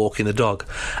whilst out walking the dog.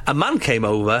 A man came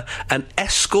over and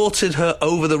escorted her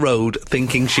over the road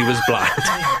thinking she was blind.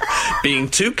 Being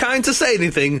too kind to say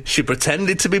anything, she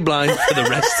pretended to be blind for the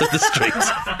rest of the street.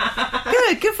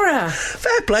 Good for her.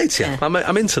 Fair play to you. Yeah.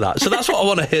 I'm into that. So that's what I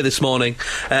want to hear this morning.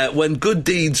 When good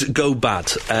deeds go bad.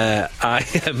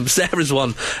 Sarah's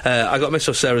one. I got a message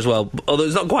off Sarah as well, although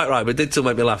it's not quite right, but it did still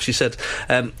make me laugh. She said,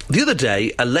 the other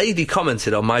day, a lady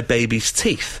commented on my baby's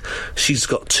teeth. She's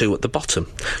got 2 at the bottom.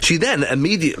 She then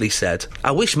immediately said,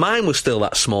 I wish mine was still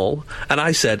that small. And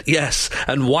I said, yes,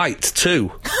 and white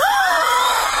too.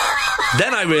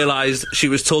 Then I realised she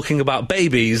was talking about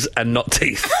babies and not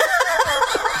teeth.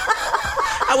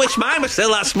 I wish mine was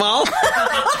still that small.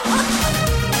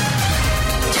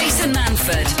 Jason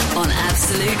Manford on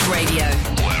Absolute Radio.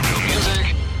 Where real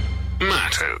music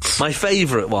matters. My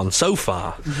favourite one so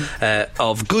far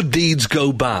of good deeds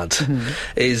go bad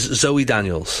is Zoe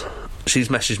Daniels. She's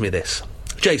messaged me this.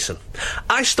 Jason,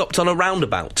 I stopped on a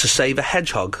roundabout to save a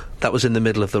hedgehog that was in the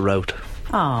middle of the road.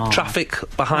 Aww. Traffic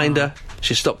behind her.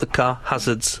 She stopped the car,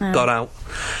 hazards, got out.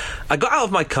 I got out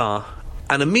of my car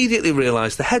and immediately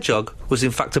realised the hedgehog was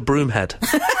in fact a broomhead.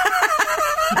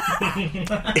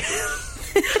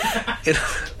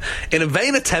 In a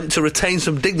vain attempt to retain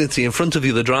some dignity in front of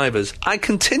the other drivers, I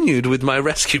continued with my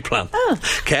rescue plan,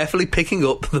 carefully picking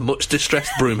up the much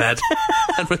distressed broomhead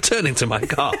and returning to my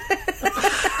car.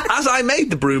 As I made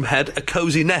the broomhead a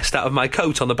cosy nest out of my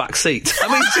coat on the back seat.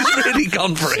 I mean, she's really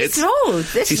gone for it.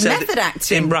 This is method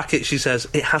acting. In brackets, she says,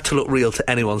 it had to look real to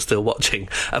anyone still watching.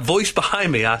 A voice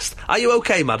behind me asked, are you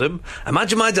okay, madam?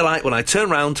 Imagine my delight when I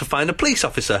turned round to find a police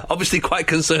officer, obviously quite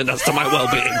concerned as to my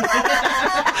well-being.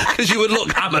 Because you would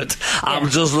look hammered. I'm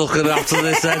just looking after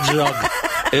this hedgehog.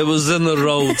 It was in the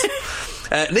road.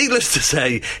 Needless to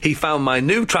say, he found my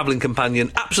new travelling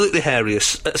companion absolutely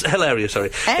hilarious. Hilarious.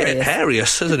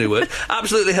 Hilarious is a new word.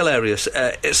 Absolutely hilarious.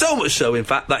 So much so, in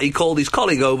fact, that he called his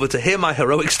colleague over to hear my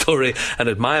heroic story and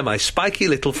admire my spiky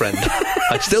little friend.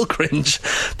 I still cringe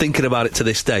thinking about it to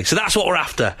this day. So that's what we're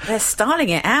after. They're styling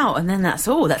it out, and then that's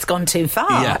gone too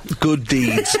far. Yeah, good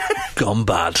deeds gone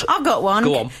bad. I've got one.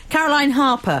 Go on. Caroline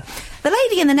Harper. The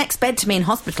lady in the next bed to me in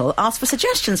hospital asked for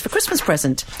suggestions for Christmas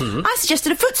present. Mm-hmm. I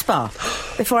suggested a foot spa.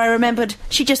 Before I remembered,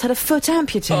 she just had a foot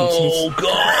amputated. Oh, God.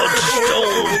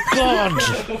 Oh, God.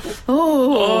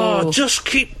 Oh. Just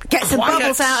keep Get some quiet.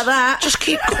 bubbles out of that. Just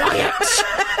keep quiet.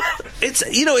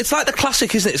 It's like the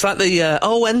classic, isn't it? It's like the,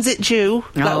 when's it due?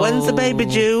 Like, when's the baby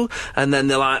due? And then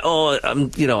they're like,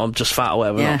 I'm just fat or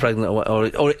whatever, Yeah. not pregnant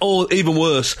or even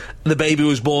worse, the baby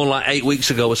was born like 8 weeks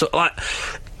ago. So, like,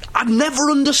 I've never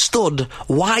understood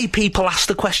why people ask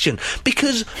the question,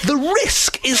 because the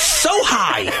risk is so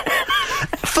high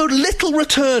for little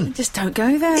return. Just don't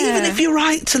go there. Even if you're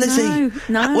right to Lizzie.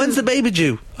 No. When's the baby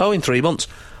due? Oh, in 3 months.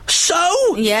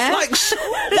 So? Yeah. Like,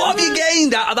 what have you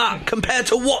gained out of that compared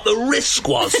to what the risk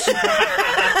was?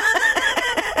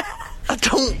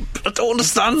 I don't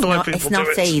understand why people do it. It's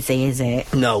not easy, is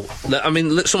it? No. I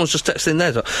mean, someone's just texted in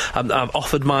there. I've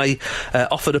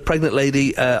offered a pregnant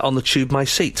lady on the tube my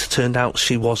seat. Turned out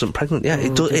she wasn't pregnant. Yeah,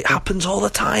 it happens all the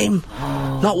time.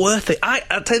 Oh. Not worth it.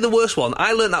 I'll tell you the worst one.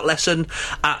 I learned that lesson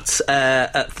at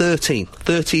 13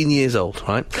 years old,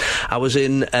 right? I was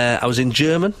in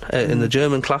German, in the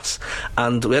German class,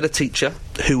 and we had a teacher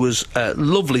who was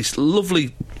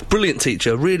lovely, brilliant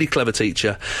teacher, really clever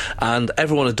teacher, and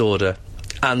everyone adored her.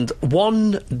 And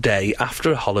one day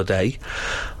after a holiday,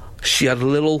 she had a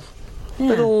little bump.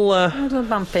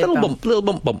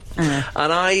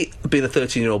 And I, being a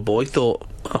 13-year-old boy, thought,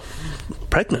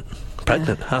 pregnant.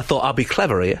 I thought, I'll be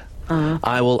clever here.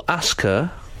 I will ask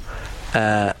her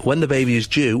when the baby is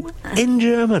due in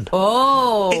German.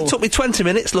 Oh. It took me 20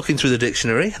 minutes looking through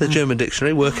the German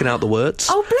dictionary, working out the words.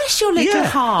 Oh, bless your little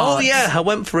heart. Oh, yeah, I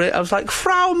went for it. I was like,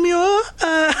 Frau Muir,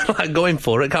 like going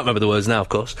for it. Can't remember the words now, of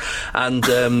course. And,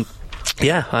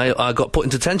 I got put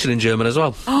into detention in German as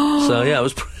well. So, yeah, it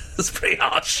was pretty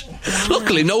harsh. Wow.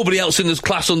 Luckily, nobody else in this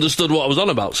class understood what I was on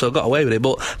about, so I got away with it.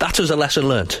 But that was a lesson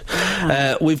learnt.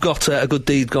 Wow. We've got a good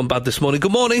deed gone bad this morning.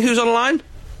 Good morning, who's on the line?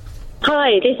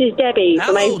 Hi, this is Debbie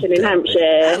from Ayton in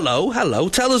Hampshire. Hello.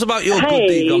 Tell us about your good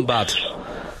deed gone bad.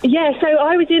 Yeah, so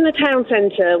I was in the town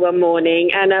centre one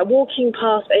morning and walking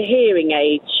past a hearing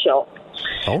aid shop.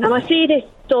 Oh. And I see this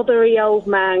dothery old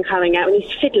man coming out and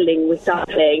he's fiddling with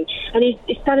something. And he's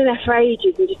standing there for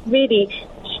ages and just really,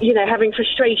 having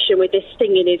frustration with this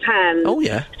thing in his hand. Oh,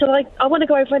 yeah. So I want to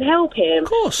go over and help him. Of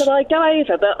course. So I go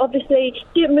over, but obviously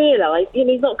didn't realise,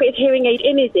 he's not got his hearing aid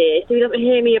in his ear, so he doesn't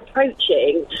hear me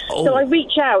approaching. Oh. So I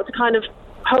reach out to kind of,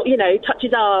 touch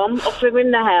his arm, offer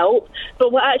him the help.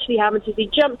 But what actually happens is he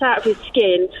jumps out of his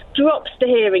skin, drops the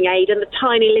hearing aid and the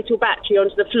tiny little battery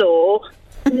onto the floor.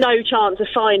 No chance of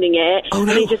finding it. Oh,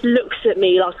 no. And he just looks at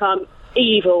me like I'm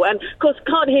evil, and of course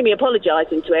can't hear me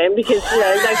apologising to him because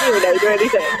no hearing aid or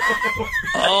anything.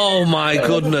 Oh my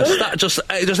goodness, it just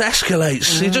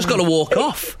escalates. You just got to walk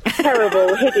off.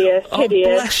 Terrible, hideous.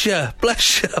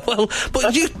 Bless you. Well,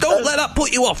 but you don't let that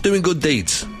put you off doing good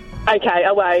deeds. Okay,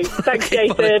 I won't. Thanks,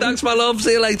 Jason. Thanks, my love.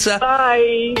 See you later.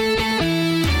 Bye.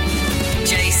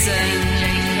 Jason.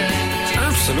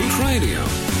 Absolute Radio.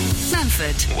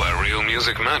 Manford. Where real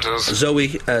music matters. Zoe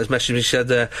has messaged me, she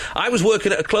said, I was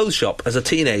working at a clothes shop as a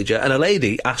teenager and a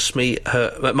lady asked me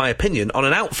my opinion on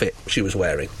an outfit she was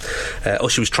wearing, or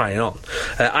she was trying on.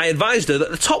 I advised her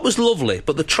that the top was lovely,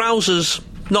 but the trousers,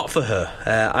 not for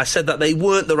her. I said that they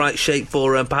weren't the right shape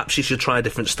for her and perhaps she should try a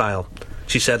different style.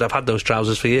 She said, I've had those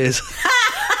trousers for years.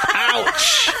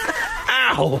 Ouch!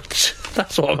 Ouch!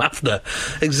 That's what I'm after.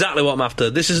 Exactly what I'm after.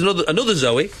 This is another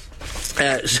Zoe.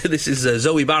 This is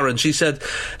Zoe Barron. She said,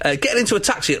 getting into a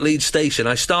taxi at Leeds Station,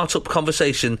 I start up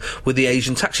conversation with the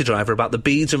Asian taxi driver about the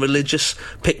beads and religious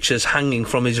pictures hanging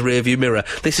from his rearview mirror.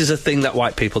 This is a thing that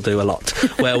white people do a lot,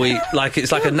 where we,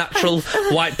 it's like a natural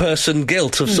white person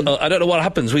guilt. I don't know what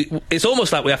happens. It's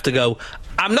almost like we have to go,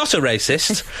 I'm not a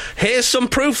racist. Here's some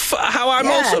proof how I'm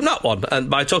also not one. And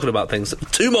by talking about things,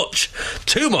 too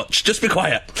much, just be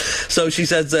quiet. So she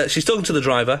says she's talking to the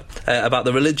driver about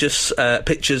the religious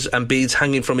pictures and beads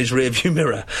hanging from his rearview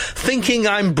mirror, thinking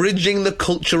I'm bridging the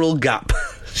cultural gap.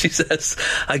 She says,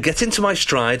 I get into my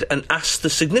stride and ask the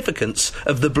significance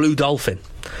of the blue dolphin.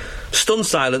 Stunned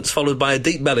silence followed by a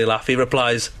deep belly laugh. He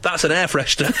replies, that's an air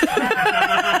freshener.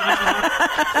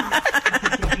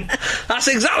 That's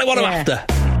exactly what I'm after.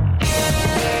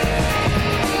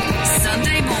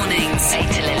 Sunday mornings, 8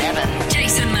 till 11.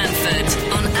 Jason Manford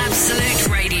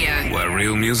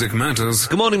music matters.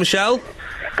 Good morning, Michelle.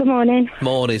 Good morning.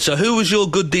 Morning. So who was your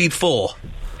good deed for?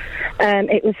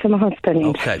 It was for my husband.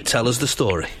 Okay, tell us the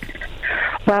story.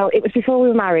 Well, it was before we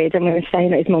were married and we were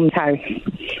staying at his mum's house.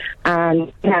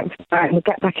 And we'd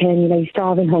get back in, he's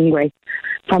starving, hungry.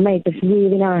 So I made this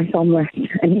really nice omelette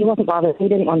and he wasn't bothered, he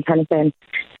didn't want anything.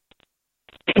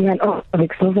 He went, oh,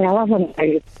 it's lovely, I'll have one of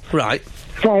those. Right.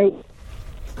 So...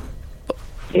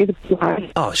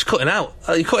 Oh, she's cutting out.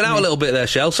 You're cutting out a little bit there,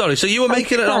 Shell. Sorry. So you were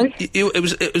making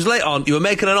it was late on. You were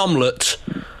making an omelette.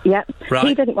 Yep. Right.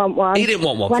 He didn't want one. He didn't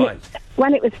want one. Fine.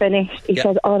 When it was finished, he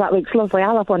said, "Oh, that looks lovely.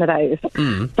 I'll have one of those."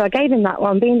 So I gave him that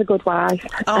one, being the good wife,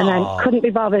 and then couldn't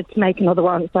be bothered to make another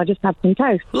one, so I just had some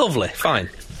toast. Lovely. Fine.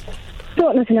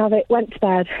 Thought nothing of it. Went to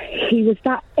bed. He was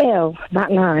that ill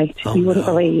that night. You wouldn't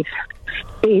believe.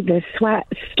 The sweat,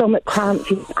 stomach cramps,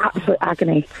 he was absolute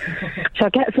agony. So I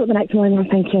get up the next morning and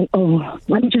I'm thinking, oh,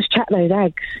 let me just check those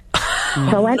eggs.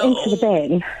 So I went into the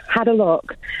bin, had a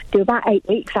look, they were about 8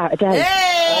 weeks out of date.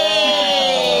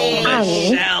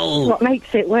 And what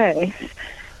makes it worse,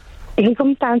 he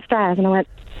comes downstairs and I went,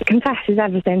 confesses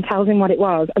everything, tells him what it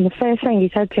was, and the first thing he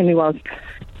said to me was,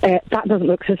 that doesn't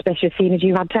look suspicious, seeing as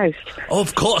you had toast. Oh,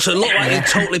 of course, it looked like you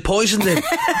totally poisoned him.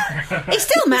 He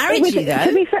still married you, though.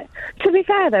 To be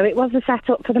fair, though, it was the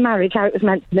set-up for the marriage, how it was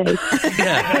meant to be.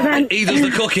 Yeah, he does the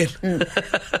cooking.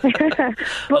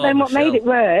 But then what made it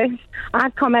worse,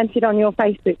 I've commented on your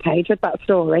Facebook page with that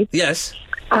story. Yes.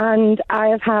 And I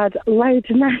have had loads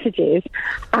of messages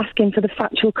asking for the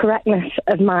factual correctness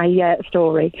of my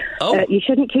story. You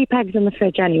shouldn't keep eggs in the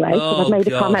fridge anyway, because I've made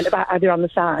a comment about how they're on the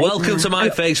side. Welcome to my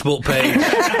Facebook page.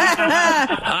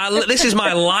 This is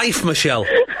my life, Michelle.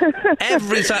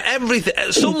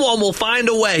 Everything. Someone will find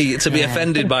a way to be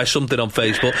offended by something on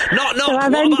Facebook. Not what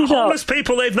about homeless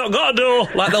people? They've not got a door.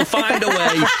 Like, they'll find a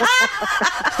way.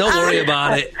 Don't worry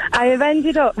about it. I have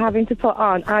ended up having to put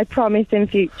on, I promise in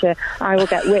future, I will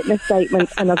get witness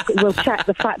statements and we'll check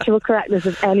the factual correctness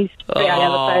of any story I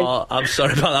ever post. I'm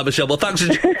sorry about that, Michelle. Well, thanks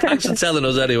for telling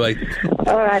us anyway.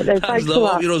 All right, then. Thanks a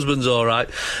lot. Hope your husband's all right.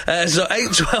 So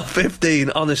 8, 12,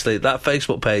 15, honestly, that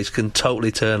Facebook page can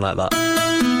totally turn like that.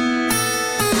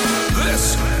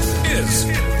 This is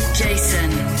Jason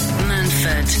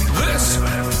Manford. This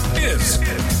is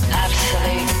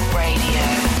Absolute Radio.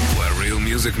 where real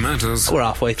music matters. We're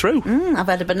halfway through. I've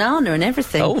had a banana and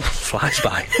everything. Oh, flies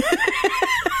by.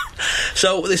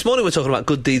 So, this morning we're talking about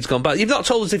good deeds gone bad. You've not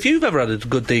told us if you've ever had a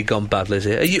good deed gone bad,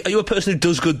 Lizzie. Are you a person who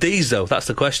does good deeds, though? That's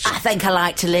the question. I think I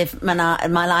like to live my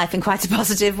life in quite a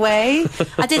positive way.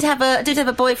 I did have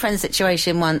a boyfriend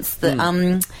situation once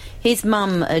that his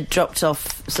mum had dropped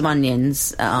off some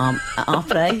onions at our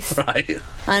place. Right.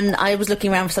 And I was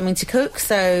looking around for something to cook,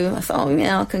 so I thought,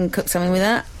 I can cook something with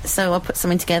that. So I put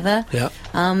something together. Yeah.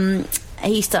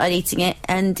 He started eating it,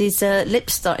 and his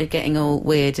lips started getting all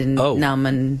weird and numb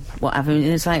and what have you. And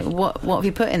it's like, what have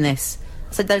you put in this?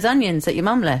 I said, those onions that your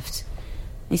mum left.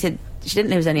 He said, she didn't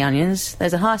lose any onions.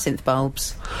 Those are hyacinth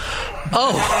bulbs.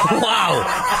 Oh, wow.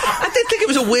 I did think it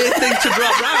was a weird thing to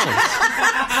drop round.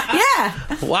 Yeah.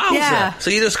 Wowza. Yeah.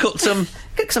 So you just cooked some...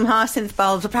 Cooked some hyacinth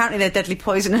bulbs. Apparently they're deadly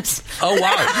poisonous. Oh,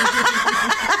 wow.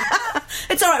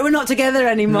 It's all right, we're not together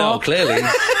anymore. No, clearly.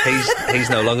 He's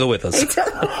no longer with us.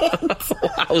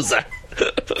 Wowza.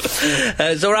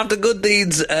 So we're after good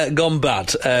deeds gone bad.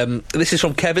 This is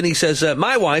from Kevin. He says,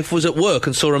 my wife was at work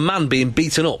and saw a man being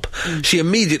beaten up. She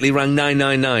immediately rang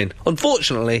 999.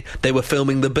 Unfortunately, they were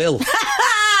filming the bill.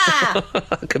 Have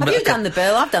you done the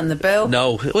bill? I've done the bill.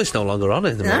 No, it's no longer on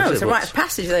it. No, it's a rite of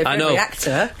passage though for every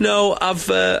actor. No, I've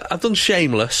done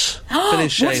Shameless.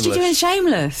 Finished Shameless. What did you do in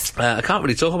Shameless? I can't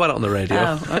really talk about it on the radio.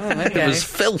 Oh, okay. It was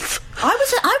filth.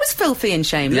 I was filthy in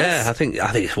Shameless. Yeah, I think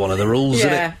it's one of the rules,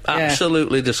 isn't it?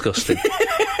 Absolutely disgusting.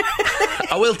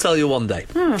 I will tell you one day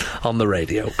on the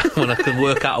radio when I can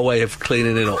work out a way of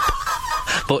cleaning it up.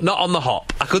 But not on the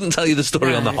hop. I couldn't tell you the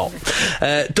story on the hop.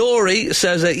 Dory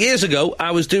says, years ago,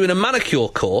 I was doing a manicure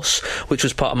course, which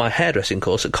was part of my hairdressing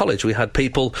course at college. We had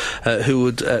people who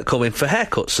would come in for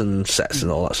haircuts and sets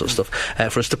and all that sort of stuff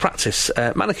for us to practice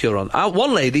manicure on.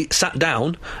 One lady sat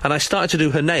down, and I started to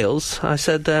do her nails. I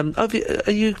said, are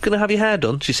you going to have your hair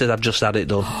done? She said, I've just had it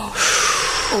done.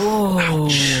 Oh.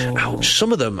 Ouch.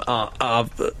 Some of them are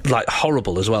like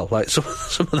horrible as well. Like some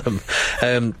of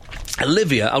them.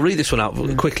 Olivia, I'll read this one out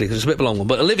quickly because it's a bit of a long one,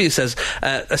 but Olivia says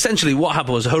essentially what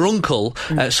happened was her uncle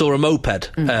saw a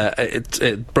moped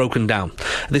it broken down.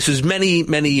 This was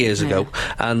many years ago,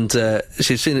 and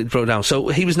she'd seen it broken down. So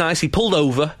he was nice, he pulled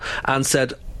over and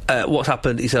said, what's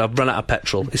happened? He said, I've run out of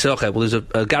petrol. He said, OK, well, there's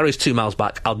a garage 2 miles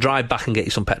back. I'll drive back and get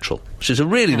you some petrol, which is a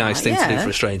really nice thing to do for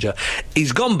a stranger.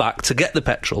 He's gone back to get the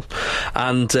petrol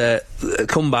and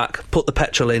come back, put the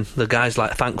petrol in. The guy's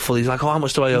like thankful. He's like, oh, how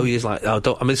much do I owe you? He's like, oh,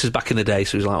 don't. I mean, this is back in the day,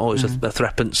 so he's like, oh, it's a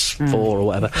threepence 4 or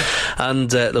whatever. And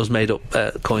those made up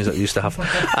coins that they used to have.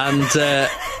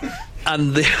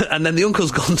 And then the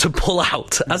uncle's gone to pull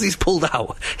out. As he's pulled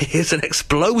out, he hears an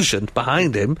explosion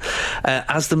behind him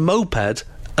as the moped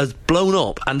has blown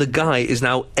up, and the guy is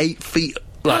now 8 feet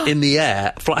in the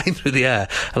air, flying through the air,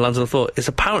 and lands on the floor. It's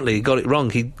apparently he got it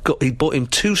wrong. He bought him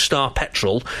 2-star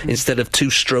petrol instead of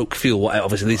 2-stroke fuel.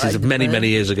 Obviously, this is many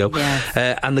years ago.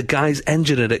 Yes. And the guy's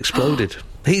engine had exploded.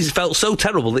 He's felt so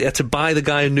terrible that he had to buy the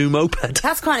guy a new moped.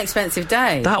 That's quite an expensive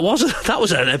day. That was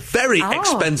a very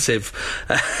expensive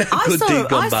good deed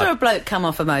gone bad. I saw a bloke come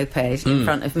off a moped in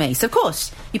front of me. So, of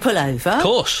course, you pull over. Of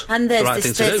course. And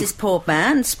there's this poor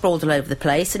man sprawled all over the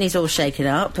place, and he's all shaken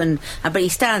up, but he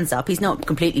stands up. He's not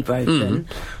completely broken. And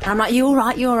I'm like, you all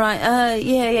right? You all right?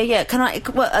 Yeah. Can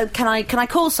I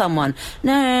call someone?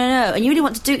 No. And you really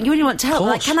want to help?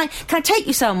 Like, can I take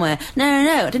you somewhere? No.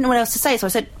 I didn't know what else to say, so I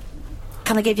said,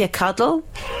 can I give you a cuddle?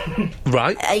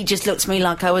 Right. He just looked at me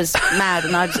like I was mad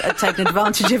and I'd taken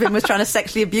advantage of him, was trying to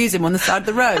sexually abuse him on the side of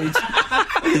the road.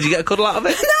 Did you get a cuddle out of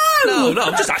it? No,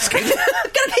 I'm just asking. Can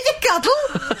I give you a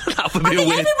cuddle? That would be weird.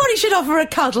 Everybody should offer a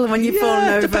cuddle when you've fallen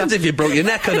over. Depends if you broke your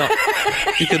neck or not.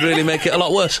 You could really make it a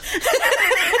lot worse.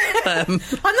 I'm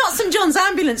not St John's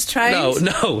ambulance trained.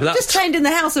 No, that's just trained in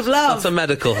the House of Love. That's a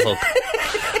medical hub.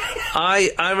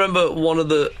 I remember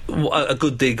a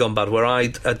good deed gone bad where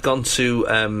I had gone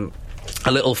to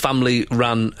a little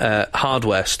family-run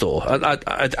hardware store.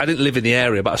 I didn't live in the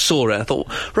area, but I saw it and I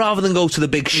thought, rather than go to the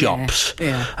big shops,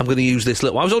 I'm going to use this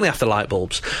little... I was only after light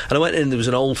bulbs. And I went in, there was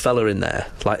an old fella in there,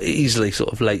 like easily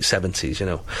sort of late 70s, you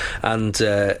know,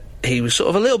 and... he was sort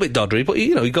of a little bit doddery, but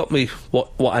he got me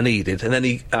what I needed, and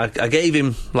then I gave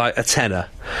him like a tenner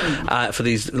for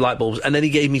these light bulbs, and then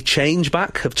he gave me change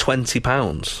back of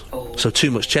 £20. So too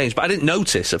much change, but I didn't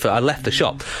notice. I left the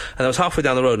shop, and I was halfway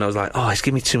down the road, and I was like, "Oh, he's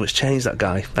giving me too much change, that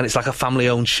guy." And it's like a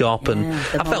family-owned shop, and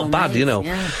I felt bad, you know.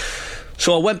 Yeah.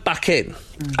 So I went back in,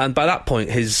 and by that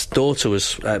point, his daughter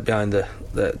was behind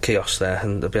the kiosk there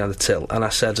and behind the till, and I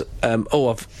said,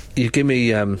 you give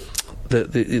me."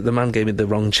 The man gave me the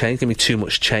wrong change, gave me too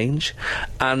much change.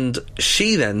 And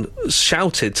she then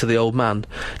shouted to the old man,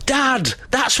 "Dad,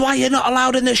 that's why you're not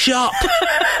allowed in the shop!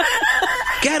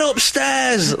 Get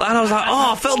upstairs!" And I was like,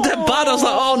 I felt dead bad. I was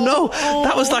like, oh no,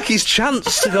 that was like his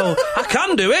chance to go, I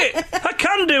can do it!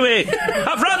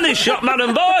 I've run this shop, man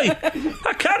and boy!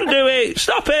 I can do it!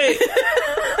 Stop it!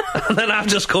 And then I've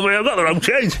just come here, I've got the wrong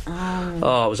change.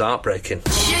 Oh, it was heartbreaking.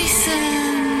 Jason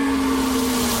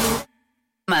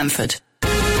Manford.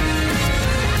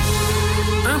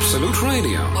 Absolute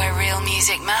Radio. Where real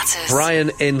music matters.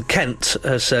 Brian in Kent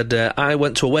has said, I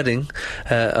went to a wedding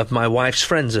of my wife's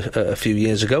friends a few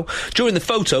years ago. During the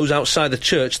photos outside the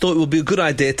church, thought it would be a good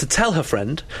idea to tell her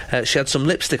friend she had some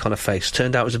lipstick on her face.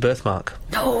 Turned out it was a birthmark.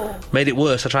 No. Made it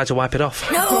worse. I tried to wipe it off.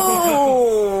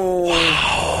 No.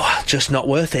 Wow. Just not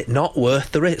worth it. Not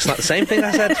worth the risk. It's like the same thing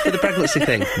I said for the pregnancy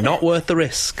thing. Not worth the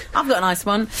risk. I've got a nice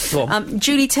one. Go on.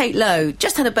 Julie Tate-Lowe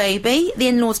just had a baby. The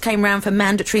in-laws came round for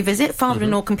mandatory visit.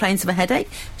 Father-in-law complains of a headache,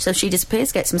 so she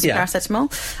disappears, gets some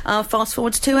paracetamol. Fast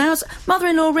forward to 2 hours.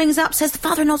 Mother-in-law rings up, says the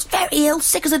father-in-law's very ill,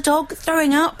 sick as a dog,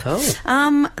 throwing up.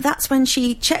 That's when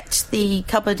she checked the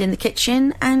cupboard in the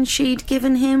kitchen, and she'd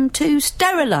given him 2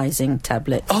 sterilising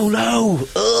tablets. Oh no!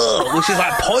 Ugh, which is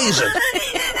like poison.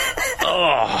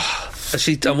 Oh.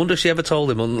 I wonder if she ever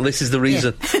told him, this is the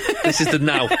reason. This is the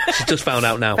now. She's just found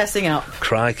out now. Fessing up.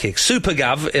 Crikey. Super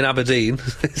Gav in Aberdeen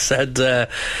said,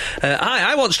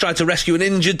 I once tried to rescue an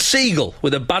injured seagull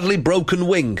with a badly broken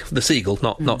wing. The seagull,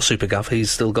 not Super Gav, he's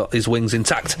still got his wings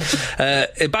intact.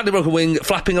 A badly broken wing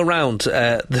flapping around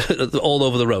all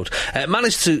over the road.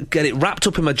 Managed to get it wrapped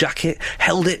up in my jacket,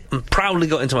 held it, and proudly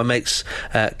got into my mate's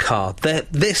car.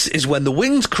 This is when the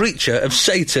winged creature of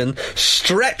Satan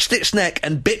stretched its neck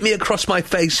and bit me across my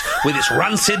face with its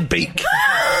rancid beak.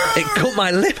 It cut my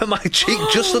lip and my cheek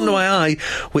just under my eye,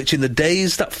 which in the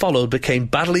days that followed became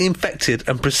badly infected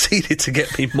and proceeded to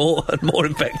get me more and more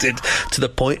infected, to the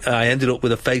point I ended up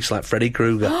with a face like Freddy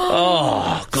Krueger.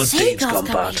 Good deeds gone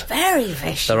bad. Very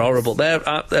vicious. They're horrible. They're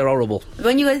horrible.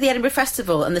 When you go to the Edinburgh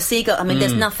Festival and the seagull,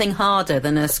 there's nothing harder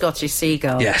than a Scottish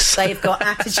seagull. Yes. They've got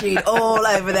attitude all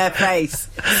over their face.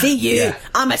 See you,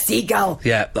 I'm a seagull.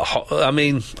 Yeah,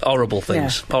 horrible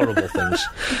things. Yeah. Horrible things.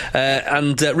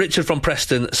 And Richard from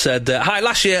Preston said, hi,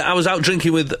 last year I was out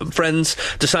drinking with friends,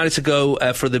 decided to go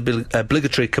for the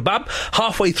obligatory kebab.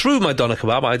 Halfway through my doner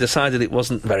kebab, I decided it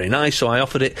wasn't very nice, so I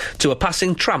offered it to a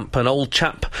passing tramp, an old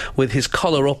chap with his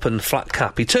collar up and flat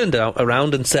cap. He turned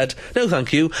around and said, no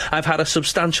thank you, I've had a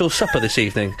substantial supper this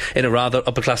evening, in a rather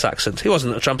upper-class accent. He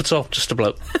wasn't a tramp at all, just a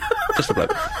bloke. Just a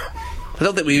bloke. I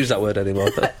don't think we use that word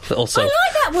anymore. Also, I like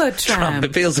that word, tramp.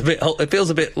 It feels a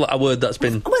bit like a word that's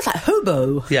been... Almost like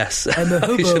hobo. Yes. I'm a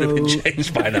hobo. It should have been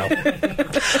changed by now.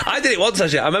 I did it once,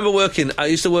 actually. I remember I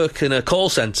used to work in a call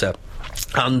centre,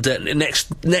 and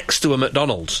next to a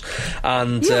McDonald's,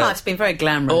 and your life's been very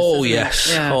glamorous. Oh yes,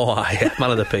 yeah. Oh I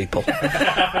man of the people,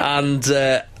 and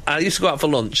I used to go out for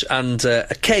lunch, and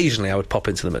occasionally I would pop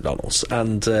into the McDonald's,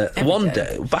 and one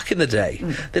day, back in the day,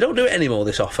 they don't do it anymore,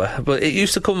 this offer, but it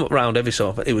used to come around every so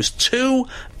often. It was 2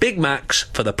 Big Macs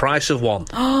for the price of 1.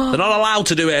 They're not allowed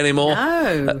to do it anymore.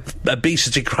 No.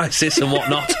 Obesity crisis and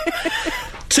whatnot.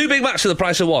 2 Big Macs for the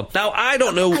price of 1. Now, I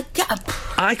don't know...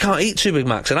 I can't eat 2 Big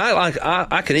Macs, and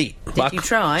I can eat. Did you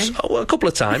try? A couple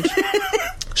of times.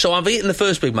 So I've eaten the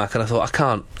first Big Mac, and I thought, I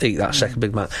can't eat that second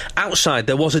Big Mac. Outside,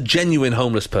 there was a genuine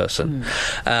homeless person,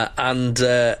 and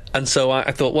so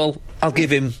I thought, well, I'll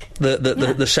give him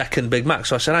the second Big Mac.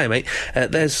 So I said, hey, mate,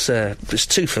 there's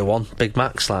 2 for 1 Big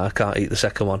Macs, like, I can't eat the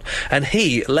second one. And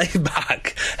he laid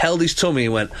back, held his tummy,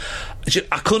 and went,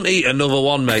 I couldn't eat another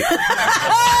one, mate.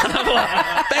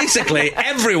 Basically,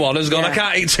 everyone has gone, I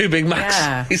can't eat 2 Big Macs.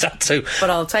 Yeah. He's had 2. But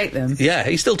I'll take them. Yeah,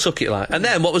 he still took it, like. And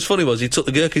then what was funny was he took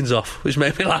the gherkins off, which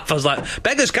made me laugh. I was like,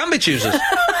 beggars can be choosers.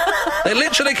 They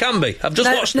literally can be. I've just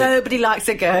watched it. Nobody likes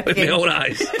a gherkin. With my own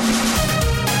eyes.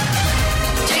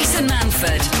 Jason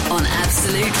Manford on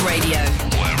Absolute Radio.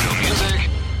 Where real music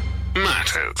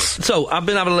matters. So, I've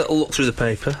been having a little look through the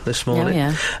paper this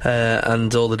morning,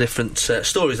 and all the different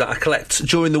stories that I collect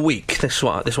during the week. This is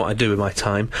what I do with my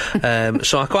time.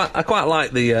 So I quite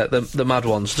like the mad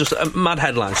ones, just mad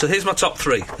headlines. So here's my top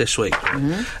 3 this week.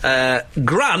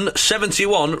 Gran,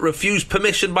 71, refused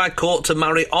permission by court to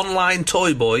marry online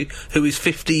toy boy who is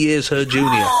 50 years her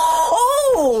junior.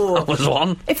 That was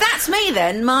one. If that's me,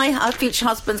 then my future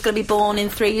husband's going to be born in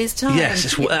 3 years' time. Yes,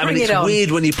 it's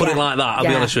weird when you put it like that, I'll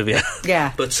be honest with you.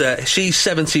 Yeah. But she's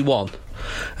 71.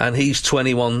 And he's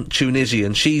 21,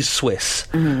 Tunisian. She's Swiss.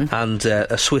 And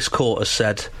a Swiss court has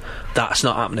said that's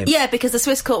not happening. Yeah, because the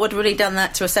Swiss court would have really done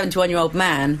that to a 71-year-old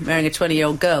man marrying a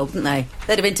 20-year-old girl, wouldn't they?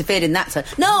 They'd have interfered in that.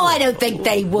 No, I don't think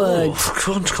they would.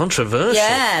 Controversial.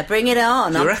 Yeah, bring it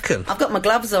on. You reckon? I've got my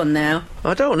gloves on now.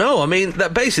 I don't know. I mean,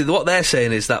 basically what they're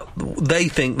saying is that they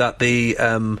think that the...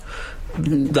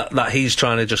 that he's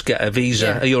trying to just get a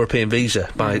visa, a European visa,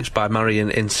 by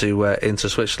marrying into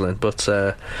Switzerland, but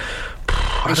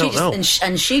I don't know.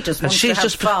 And she just wants to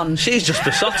have fun. She's just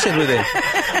besotted with him.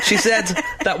 She said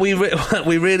that we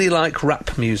really like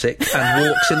rap music and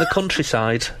walks in the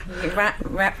countryside.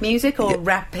 Rap music or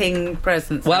rapping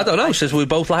presents? Well, I don't know. She says we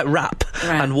both like rap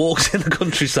and walks in the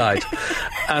countryside.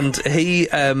 And he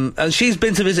and she's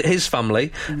been to visit his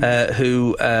family,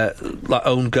 who like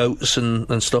own goats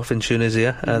and stuff in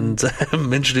Tunisia, and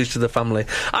introduced to the family.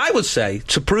 I would say,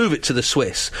 to prove it to the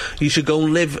Swiss, you should go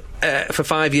and live for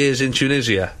 5 years in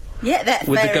Tunisia. Yeah, that's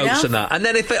with fair the goats enough. and that, and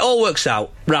then if it all works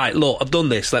out, right? Look, I've done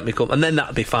this. Let me come, and then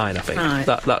that'd be fine. I think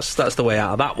that's the way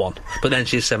out of that one. But then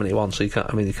she's 71, so you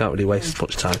can't really waste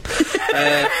much time.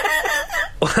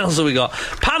 What else have we got?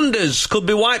 Pandas could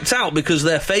be wiped out because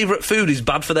their favourite food is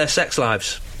bad for their sex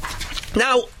lives.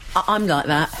 Now, I'm like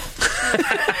that.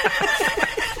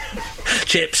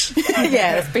 Chips.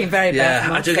 Yeah, it's been very bad.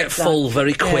 Yeah, I do get full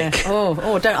very quick. Yeah.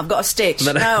 Oh, don't! I've got a stitch.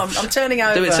 No, I'm turning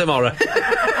over. Do it tomorrow.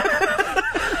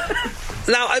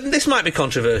 Now, this might be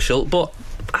controversial, but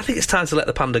I think it's time to let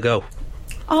the panda go.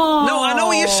 Oh. No, I know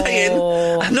what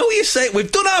you're saying.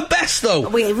 We've done our best, though.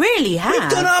 We really have. We've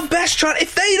done our best trying.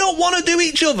 If they don't want to do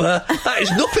each other, that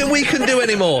is nothing we can do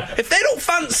anymore. If they don't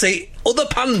fancy other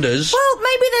pandas... Well,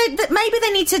 maybe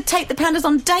they need to take the pandas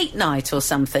on date night or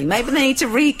something. Maybe they need to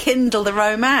rekindle the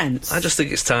romance. I just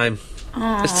think it's time.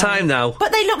 Aww. It's time now.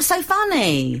 But they look so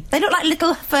funny. They look like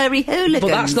little furry hooligans.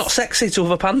 But that's not sexy to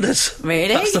other pandas.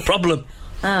 Really? That's the problem.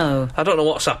 Oh. I don't know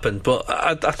what's happened, but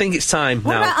I think it's time now.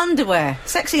 What about underwear?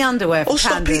 Sexy underwear for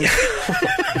pandas.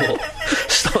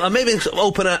 Maybe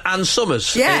open a Ann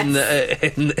Summers in Panda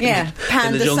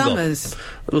the jungle. Summers.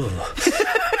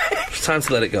 It's time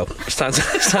to let it go. It's time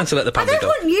to let the panda go. I don't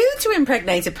want you to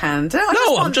impregnate a panda.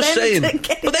 I'm just saying.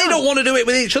 But they don't want to do it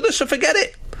with each other, so forget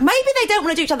it. Maybe they don't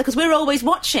want to do each other because we're always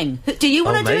watching. Do you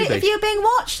want to do it if you're being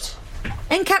watched?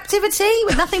 In captivity,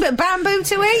 with nothing but bamboo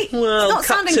to eat? Well, it's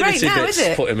not sounding great now, is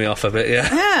it? Putting me off a bit, yeah.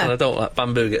 And I don't like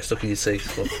bamboo get stuck in your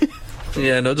teeth.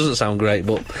 Yeah, no, it doesn't sound great,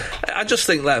 but I just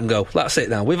think let them go. That's it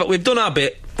now. We've done our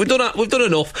bit. We've done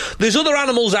enough. There's other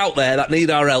animals out there that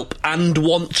need our help and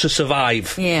want to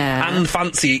survive. Yeah. And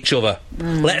fancy each other.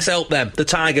 Let's help them. The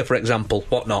tiger, for example.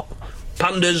 What not?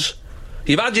 Pandas.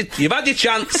 You've had your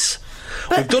chance.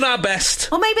 We've done our best.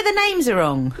 Or maybe the names are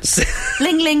wrong.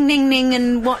 Ling, ling, ning, ning,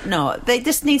 and whatnot. They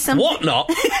just need something. What not?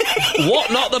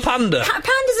 What not the panda? Pandas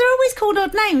are always called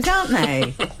odd names, aren't they?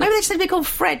 Maybe they just need to be called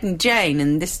Fred and Jane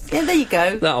and this. Yeah, there you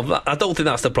go. No, I don't think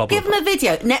that's the problem. Give them a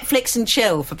video. Netflix and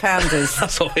chill for pandas.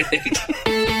 That's what we need.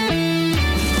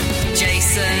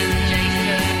 Jason.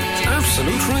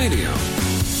 Absolute Radio.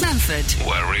 Manford.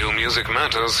 Where real music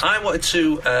matters. I wanted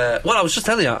to... I was just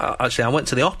telling you, actually, I went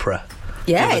to the opera.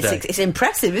 Yeah, it's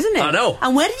impressive, isn't it? I know.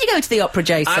 And where did you go to the opera,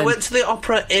 Jason? I went to the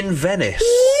opera in Venice.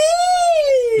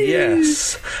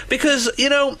 Yes. Because,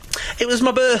 it was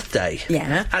my birthday.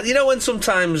 Yeah. And when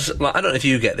sometimes, like, I don't know if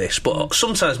you get this, but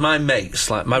sometimes my mates,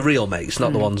 like my real mates,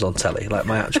 not the ones on telly, like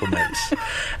my actual mates,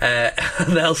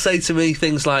 they'll say to me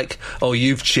things like, oh,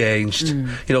 you've changed.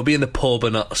 Be in the pub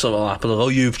and something like that, oh,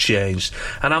 you've changed.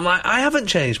 And I'm like, I haven't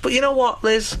changed. But you know what,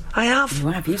 Liz? I have. You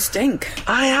have. You stink.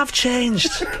 I have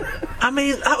changed. I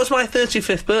mean, that was my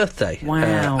 35th birthday.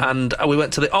 Wow. And we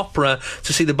went to the opera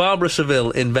to see the Barbara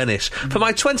Seville in Venice. For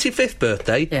my 25th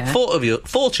birthday,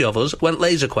 40 of us went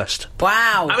Laser Quest.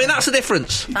 Wow. I mean, that's the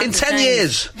difference. In 10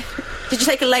 years. Did you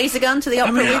take a laser gun to the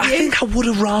opera with you? I think I would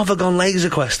have rather gone Laser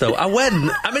Quest, though. I went.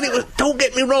 I mean, it was. Don't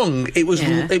get me wrong. It was.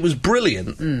 It was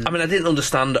brilliant. I mean, I didn't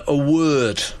understand a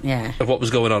word of what was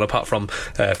going on apart from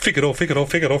Figaro, Figaro,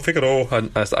 Figaro, Figaro.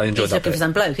 And I enjoyed that. He's looking for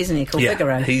some bloke, isn't he? Called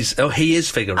Figaro. He is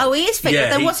Figaro. Oh, he is Figaro.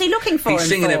 Then what's he looking for? He's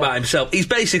singing about himself. He's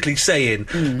basically saying,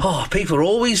 "Oh, people are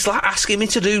always like asking me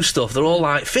to do stuff. They're all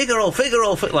like Figaro,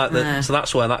 Figaro, like that." So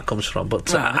that's where that comes from.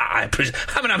 But I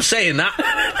mean, I'm saying that.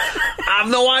 I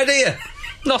have no idea.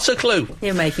 Not a clue.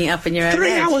 You're making it up in your own 3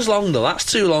 head. hours long, though.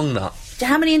 That's too long, that.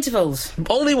 How many intervals?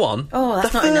 Only one. Oh,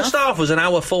 that's not The enough. first half was an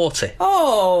hour 40.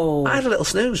 Oh. I had a little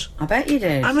snooze. I bet you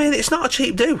did. I mean, it's not a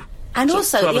cheap do. And to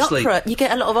also, have the a sleep. opera, you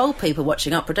get a lot of old people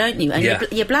watching opera, don't you? And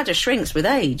your bladder shrinks with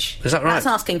age. Is that right? That's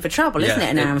asking for trouble, isn't it,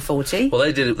 an hour and 40? Well,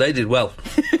 they did well.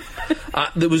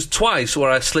 There was twice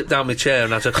where I slipped down my chair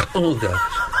and I had to... Oh, God.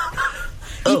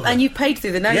 And you paid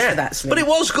through the nose for that sleep. But it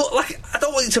was good. Like, I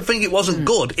don't want you to think it wasn't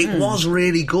good. It was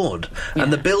really good.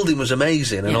 And the building was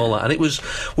amazing and all that. And it was...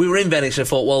 We were in Venice and I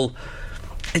thought, well...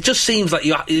 It just seems like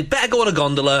you better go on a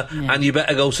gondola and you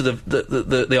better go to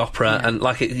the opera and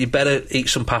you better eat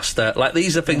some pasta. Like,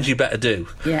 these are things you better do.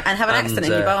 Yeah, and have an accident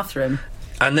in your bathroom.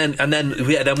 And then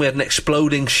we had an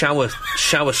exploding shower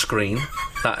screen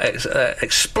that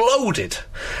exploded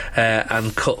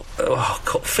and cut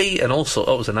feet and all sorts.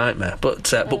 Oh, it was a nightmare.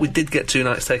 But we did get 2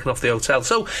 nights taken off the hotel.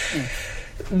 So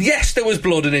yes, there was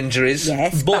blood and injuries.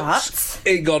 Yes, but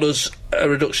it got us a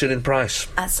reduction in price.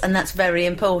 That's very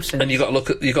important. And you got to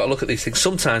look at these things.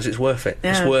 Sometimes it's worth it.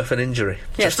 Yeah. It's worth an injury.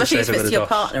 Yeah, especially if it's to your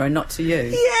partner and not to you.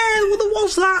 Yeah, well, there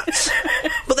was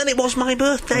that. But then it was my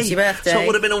birthday. It's your birthday. So it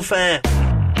would have been unfair.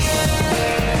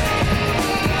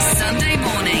 Sunday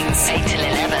mornings, 8 till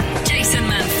 11. Jason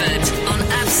Manford on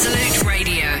Absolute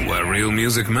Radio. Where real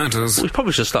music matters. We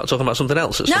probably should start talking about something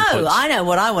else at some point. No, I know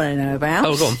what I want to know about.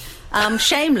 Oh, go on.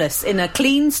 Shameless in a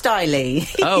clean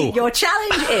styly. Oh. Your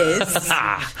challenge is...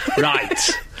 Right.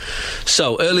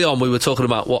 So, early on we were talking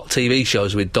about what TV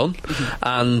shows we'd done,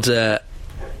 and...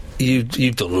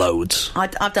 You've done loads.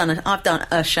 I've done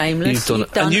a Shameless.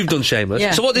 You've done Shameless. Yeah.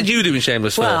 So what did you do in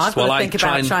Shameless well, first? I've got to think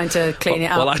about trying to clean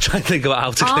it up. Well, I try and think about how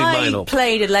to clean mine up. I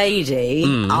played a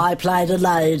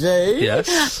lady.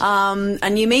 Yes.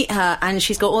 And you meet her, and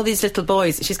she's got all these little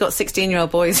boys. She's got 16-year-old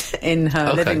boys in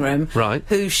her living room, right?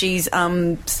 Who she's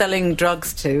selling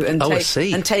drugs to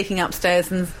and taking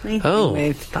upstairs and sleeping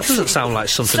with. That doesn't sound like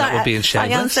something that would be in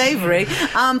Shameless. Unsavoury.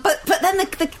 But then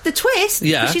the twist,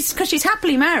 because she's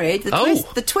happily married.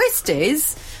 The twist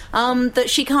is that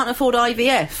she can't afford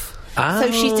IVF.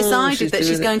 So she's decided that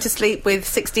she's going to sleep with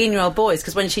 16-year-old boys,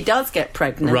 because when she does get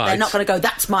pregnant, they're not going to go,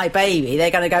 that's my baby.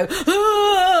 They're going to go,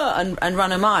 and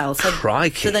run a mile. So,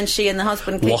 Crikey. So then she and the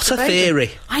husband keep What the a baby.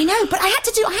 theory. I know, but I had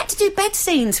to do bed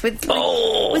scenes with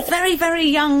very, very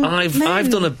young men.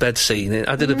 I've done a bed scene.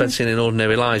 I did a bed scene in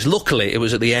Ordinary Lies. Luckily, it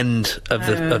was at the end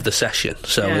of the session,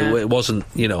 so it wasn't,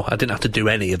 I didn't have to do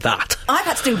any of that. I've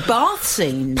had to do bath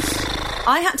scenes.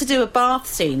 I had to do a bath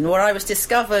scene where I was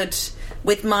discovered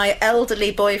with my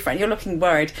elderly boyfriend. You're looking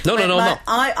worried. No, I'm not.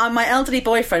 My elderly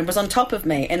boyfriend was on top of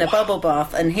me in a bubble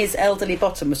bath, and his elderly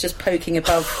bottom was just poking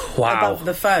above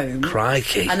the foam.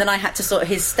 Crikey. And then I had to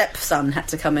his stepson had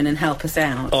to come in and help us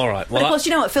out. All right. Well, of course,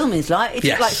 you know what filming is like. It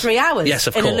took like 3 hours yes,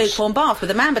 of in course. a lukewarm bath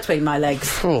with a man between my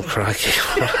legs. Oh, crikey.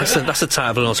 That's a title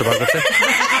of an autobiography.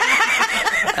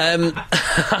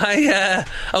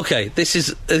 Okay, this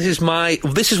is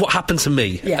what happened to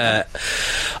me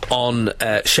on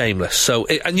Shameless. So,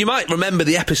 and you might remember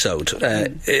the episode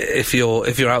if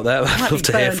you're out there. I'd love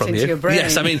to hear from you.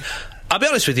 Yes, I mean, I'll be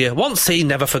honest with you. Once seen,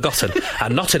 never forgotten,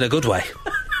 and not in a good way.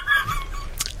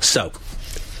 So,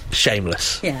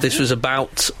 Shameless. Yeah. This was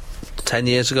about 10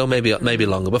 years ago, maybe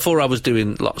longer, before I was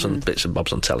doing lots of bits and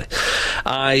bobs on telly.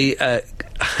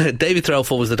 David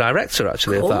Threlfall was the director,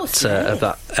 actually, of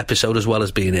that episode, as well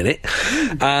as being in it.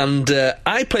 And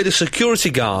I played a security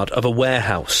guard of a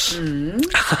warehouse. And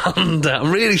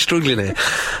I'm really struggling here.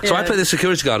 So I played the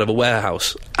security guard of a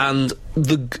warehouse, and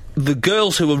the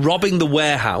girls who were robbing the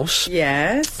warehouse,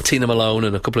 Tina Malone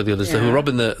and a couple of the others who were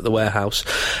robbing the warehouse,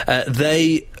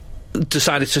 they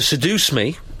decided to seduce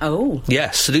me. Oh.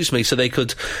 Yes, seduce me so they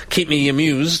could keep me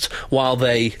amused while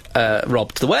they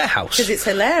robbed the warehouse. Because it's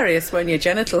hilarious when your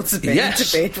genitals are being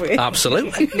interfered with.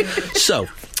 Absolutely. So,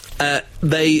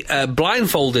 they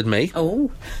blindfolded me.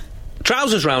 Oh.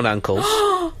 Trousers round ankles,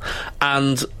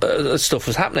 and stuff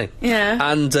was happening. Yeah.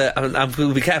 And I'm going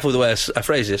to be careful with the way I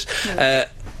phrase this.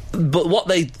 But what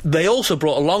they also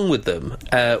brought along with them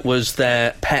was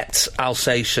their pet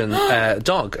Alsatian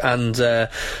dog, and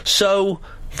so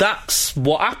that's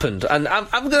what happened. And I'm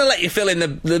going to let you fill in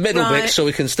the middle bit so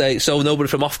we can so nobody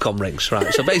from Ofcom rings,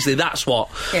 right? So basically, that's what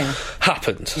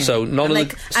happened. Yeah. So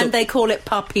and they call it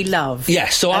puppy love.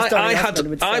 Yes. So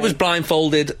I was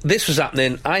blindfolded. This was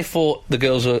happening. I thought the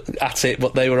girls were at it,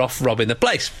 but they were off robbing the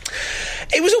place.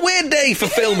 It was a weird day for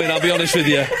filming, I'll be honest with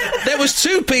you. There was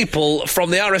 2 people from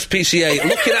the RSPCA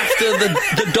looking after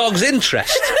the dog's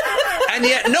interest, and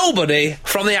yet nobody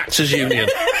from the Actors Union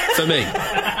for me.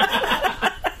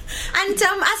 And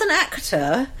as an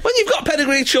actor, when you've got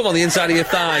pedigree chum on the inside of your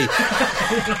thigh, you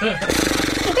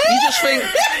just think,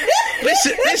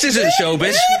 this isn't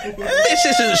showbiz. This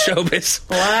isn't showbiz.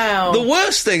 Wow. The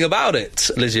worst thing about it,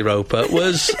 Lizzie Roper,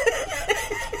 was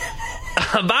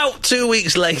about 2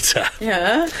 weeks later,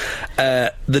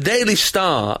 the Daily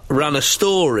Star ran a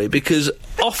story because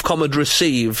Ofcom had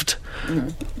received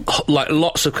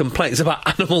lots of complaints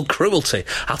about animal cruelty.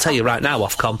 I'll tell you right now,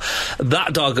 Ofcom,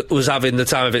 that dog was having the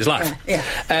time of its life.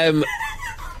 And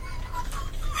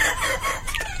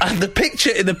the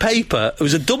picture in the paper, it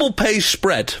was a double-page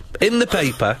spread in the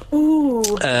paper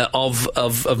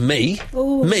of me.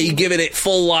 Ooh. Me giving it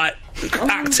full,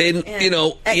 acting,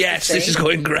 yes, this is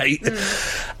going great.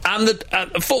 And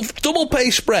the full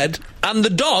double-page spread, and the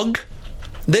dog,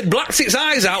 they'd blacked its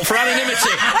eyes out for anonymity.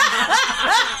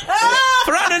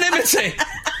 For anonymity.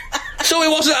 So it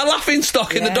wasn't a laughing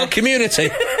stock in the dog community.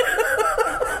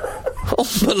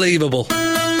 Unbelievable.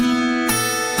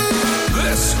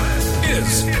 This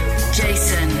is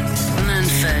Jason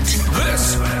Manford.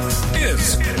 This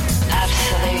is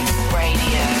Absolute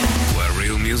Radio. where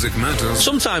real music matters.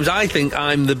 Sometimes I think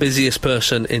I'm the busiest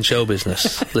person in show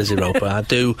business, Lizzie Roper. I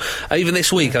do. Even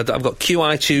this week, I've got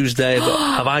QI Tuesday,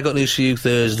 Have I Got News for You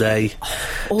Thursday.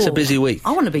 It's a busy week.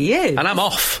 I want to be you. And I'm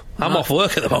off. I'm off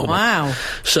work at the moment. Wow.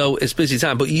 So it's busy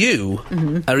time. But you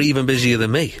are even busier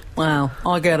than me. Wow.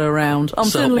 I get around. I'm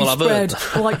thinly spread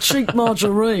like cheap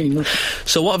margarine.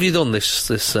 So what have you done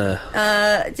so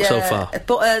far?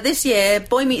 But this year,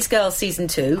 Boy Meets Girl Season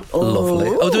 2. Ooh. Lovely.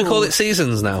 Oh, do we call it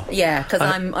seasons now? Yeah, because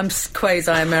I'm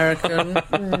quasi-American.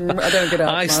 I don't get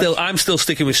out I'm still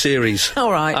sticking with series.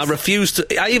 All right. I refuse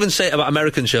to... I even say it about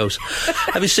American shows.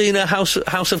 Have you seen House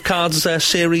of Cards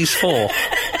Series 4?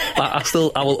 I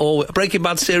will always... Breaking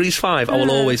Bad Series 5. I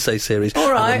will always say series. All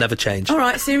right. I will never change. All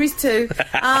right, Series 2.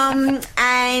 And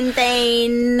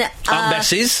then... Aunt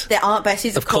Bessie's. The Aunt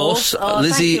Bessie's, of course.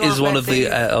 Lizzie is one of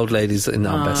the old ladies in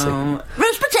Aunt Bessie.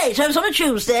 Roast potatoes on a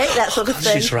Tuesday, that sort of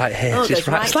thing. She's right here. She's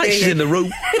right. It's like she's in the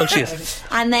room. Oh, she is.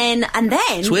 And then...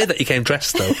 It's weird that you came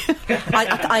dressed, though.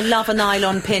 I love a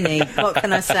nylon pinny. What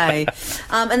can I say?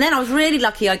 And then I was really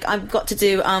lucky. I got to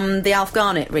do the Alf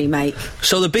Garnett remake.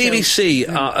 So the BBC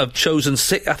have chosen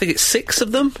I think it's 6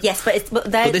 of them? Yes, but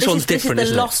this one's different,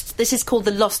 isn't it? This is called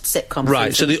the Lost Sitcom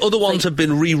Right, season. so the other ones have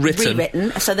been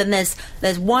rewritten. So then there's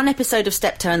one episode of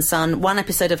Step-Turned Son, one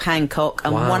episode of Hancock,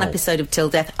 and one episode of Till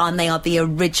Death, and they are the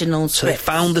original original scripts. So they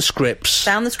found the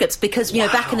scripts. Because,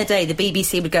 back in the day, the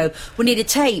BBC would go, we need a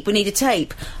tape.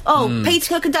 Oh,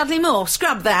 Peter Cook and Dudley Moore,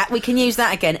 scrub that, we can use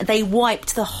that again. And they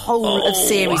wiped the whole of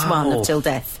Series 1 of Till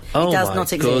Death. It does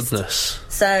not exist. Goodness.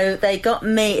 So they got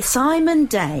me Simon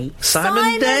Day.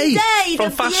 Simon Day from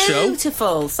the Fast Show.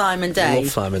 Beautiful Simon Day. I love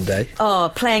Simon Day. Oh,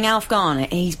 playing Alf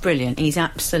Garnett. He's brilliant. He's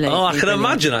absolutely I can brilliant.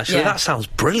 imagine, actually. Yeah. That sounds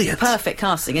brilliant. Perfect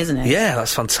casting, isn't it? Yeah,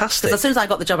 that's fantastic. Because as soon as I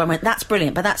got the job, I went, that's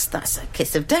brilliant, but that's a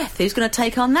kiss of death. Who's going to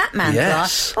take on that man?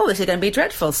 Yes. Oh, this is going to be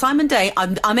dreadful. Simon Day,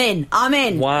 I'm in.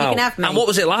 Wow. You can have me. And what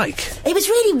was it like? It was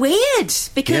really weird,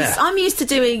 because I'm used to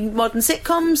doing modern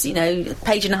sitcoms,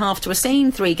 page and a half to a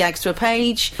scene, 3 gags to a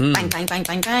page, bang, bang, bang,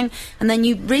 bang, bang, and then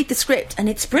you read the script and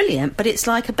it's brilliant, but it's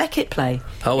like a Beckett play.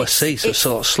 Oh, I see. So it's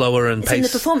a lot slower and paced. In the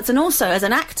performance, and also as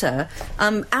an actor,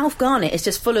 Alf Garnett is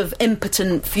just full of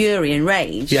impotent fury and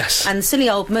rage. Yes. And silly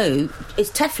old Moo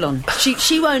is Teflon.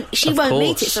 She won't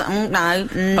meet it. So,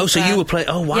 no. So you were playing.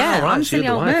 Oh wow! Yeah, right. I'm So silly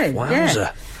old Moo.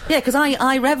 Wowzer. Yeah, because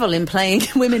I revel in playing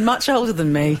women much older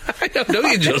than me. I know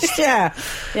you just. Yeah.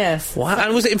 Yes. Wow.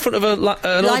 And was it in front of an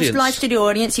audience? Live studio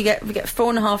audience. We get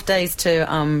 4.5 days to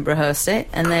rehearse it,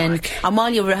 and then while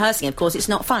you're rehearsing, of course, it's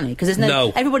not funny because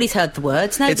everybody's heard the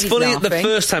words. Nobody's it's funny laughing. the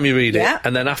first time you read it,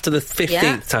 and then after the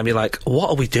 15th time, you're like,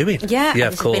 "What are we doing?" Yeah,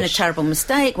 of course. It's been a terrible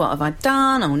mistake. What have I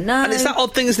done? Oh no! And it's that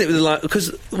odd thing, isn't it? With because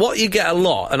what you get a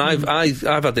lot, and I've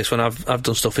had this when I've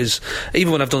done stuff, is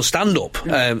even when I've done stand up,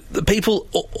 the people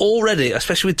already,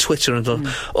 especially with Twitter and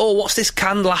stuff, what's this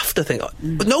canned laughter thing?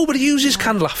 But nobody uses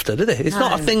canned laughter, do they? It's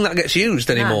not a thing that gets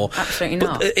used anymore. No, absolutely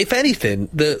not. But if anything,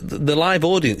 the live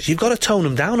audience, you've got to tone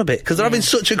them down a bit because they're having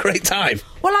such a great time.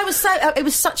 Well, it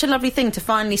was such a lovely thing to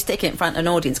finally stick it in front of an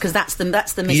audience because that's the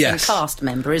missing cast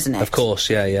member, isn't it? Of course,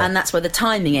 yeah. And that's where the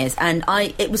timing is. And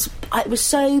it was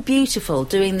so beautiful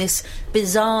doing this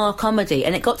bizarre comedy,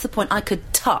 and it got to the point I could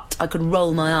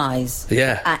roll my eyes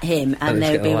at him, and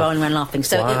they would be rolling around laughing.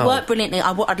 So it worked brilliantly.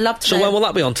 I'd love to. So when will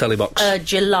that be on Telebox?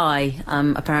 July,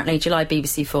 apparently July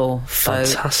BBC 4.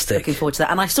 Fantastic. So looking forward to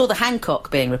that. And I saw the Hancock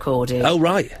being recorded. Oh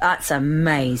right, that's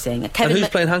amazing. And who's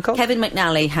playing Hancock? Kevin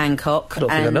McNally, Hancock. I don't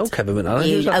think I know Kevin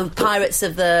McNally. Pirates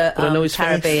of the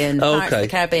Caribbean. Pirates of the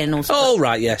Caribbean also. Oh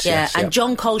right, yes. And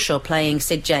John Colshaw playing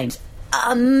Sid James.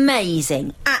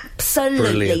 Amazing,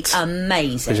 absolutely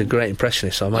amazing. He's a great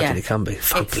impressionist, so I imagine he can be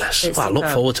fabulous. I look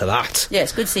forward to that. Yeah,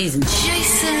 it's good season.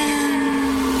 Jason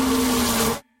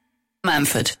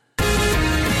Manford.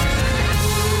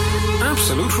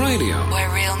 Absolute Radio, where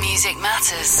real music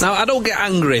matters. Now, I don't get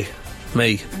angry,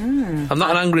 me. I'm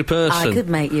not an angry person. I could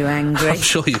make you angry. I'm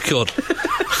sure you could.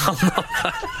 I'm not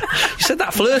you said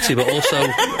that flirty, but also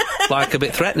like a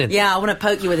bit threatening. Yeah, I want to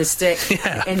poke you with a stick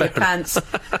in your pants.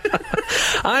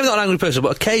 I'm not an angry person,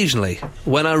 but occasionally,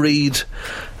 when I read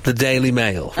the Daily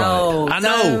Mail, I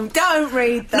know. Don't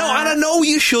read that. No, and I know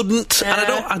you shouldn't. Yeah.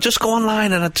 And I just go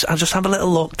online and I just have a little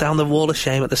look down the wall of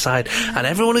shame at the side, and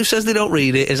everyone who says they don't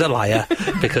read it is a liar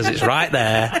because it's right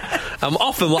there.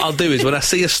 Often what I'll do is when I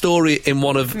see a story in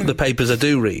one of the papers I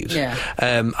do read,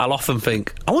 I'll often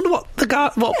think, I wonder what the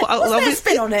what's their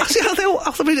spin on it?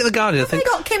 I'll read it in the Guardian. I think they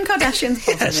got Kim Kardashian's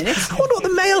yes, I wonder what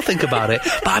the Mail think about it.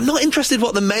 But I'm not interested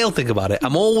what the Mail think about it.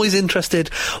 I'm always interested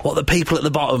what the people at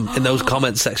the bottom in those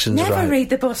comment sections Never read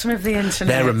the bottom of the internet.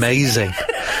 They're amazing.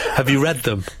 Have you read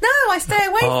them? No, I stay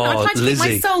away. I try to keep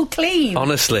my soul clean.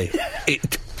 Honestly,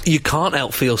 you can't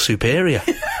help feel superior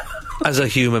as a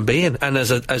human being and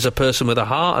as a person with a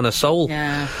heart and a soul.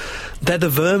 Yeah. They're the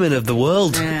vermin of the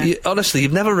world. Yeah. Honestly,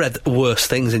 you've never read worse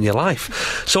things in your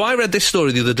life. So I read this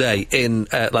story the other day in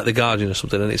like The Guardian or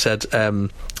something, and it said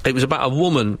it was about a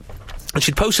woman. And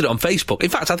she'd posted it on Facebook. In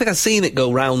fact, I think I'd seen it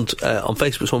go round on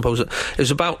Facebook. Someone posted it. It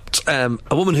was about a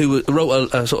woman who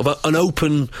wrote a sort of an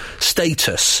open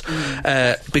status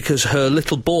because her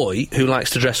little boy, who likes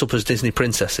to dress up as Disney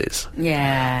princesses,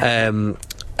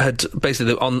 had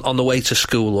basically on the way to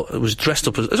school was dressed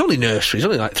up as, it was only nursery, it was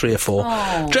only like 3 or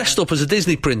 4, dressed up as a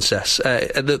Disney princess.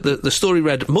 The story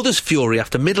read, mother's fury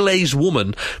after middle-aged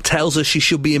woman tells her she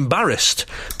should be embarrassed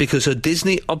because her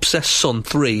Disney-obsessed son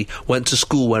 3 went to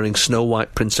school wearing Snow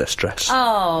White princess dress.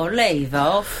 Oh, leave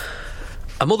off.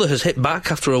 A mother has hit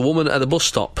back after a woman at the bus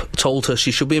stop told her she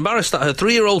should be embarrassed that her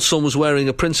 3-year-old son was wearing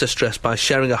a princess dress by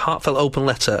sharing a heartfelt open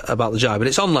letter about the jibe. And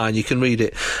it's online, you can read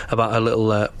it, about her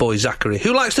little boy Zachary,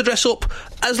 who likes to dress up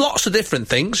as lots of different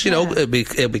things. You know, it'll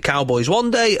be cowboys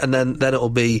one day, and then it'll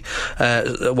be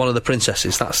one of the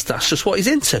princesses. That's just what he's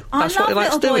into. That's what he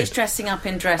likes doing. Little boys dressing up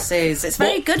in dresses. It's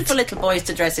very good for little boys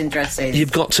to dress in dresses.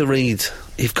 You've got to read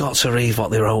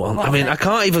what they wrote on. I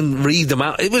can't even read them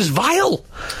out. It was vile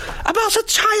about a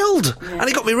child, and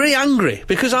it got me really angry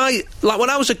because when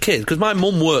I was a kid, because my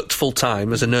mum worked full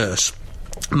time as a nurse.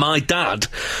 My dad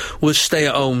was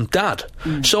stay-at-home dad.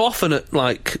 So often at,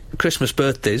 like, Christmas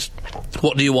birthdays,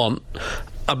 what do you want?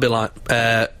 I'd be like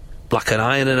an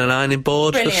iron and an ironing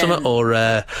board or something,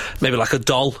 or maybe like a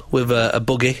doll with a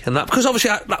buggy and that. Because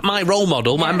obviously my role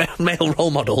model, my male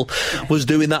role model, was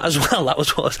doing that as well. That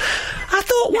was what I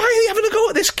thought, why are you having a go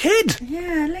at this kid?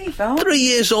 Yeah, leave off. 3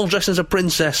 years old dressed as a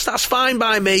princess. That's fine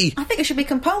by me. I think it should be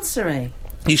compulsory.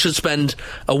 You should spend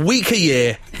a week a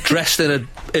year dressed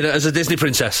as a Disney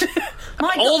princess.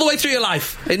 All the way through your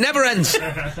life. It never ends.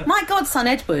 My godson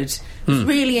Edward was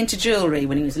really into jewellery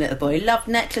when he was a little boy. He loved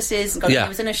necklaces. He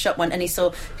was in a shop one and he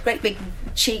saw great big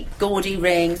cheap gaudy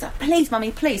rings. Like, please,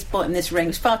 mummy, please, bought him this ring. It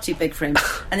was far too big for him.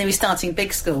 And then he was starting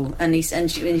big school and he's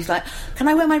like, can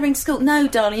I wear my ring to school? No,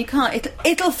 darling, you can't.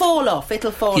 It'll fall off.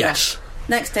 It'll fall off.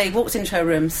 Next day, he walks into her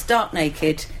room, stark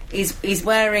naked. He's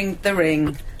wearing the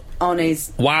ring on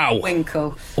his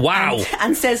winkle. Wow.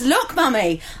 And says, look,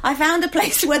 mummy, I found a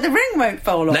place where the ring won't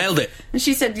fall off. Nailed it. And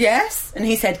she said, yes. And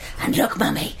he said, and look,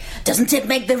 mummy, doesn't it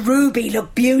make the ruby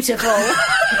look beautiful?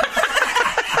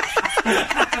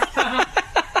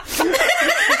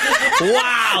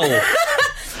 Wow.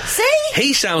 See?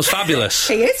 He sounds fabulous.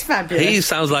 He is fabulous. He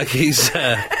sounds like he's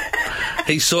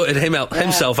sorted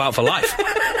himself out for life.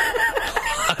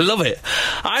 I love it.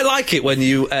 I like it when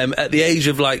you, at the age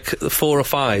of like 4 or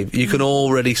 5, you can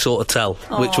already sort of tell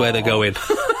which way they're going.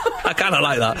 I kind of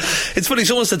like that. It's funny,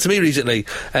 someone said to me recently,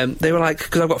 they were like,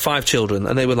 because I've got 5 children,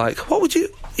 and they were like, what would you,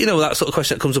 that sort of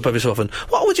question that comes up every so often,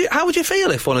 how would you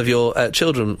feel if one of your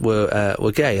children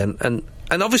were gay? And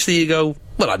obviously you go,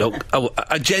 well,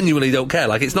 I genuinely don't care.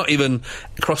 Like, it's not even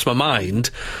crossed my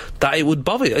mind that it would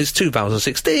bother you. It's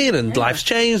 2016 and life's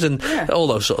changed and all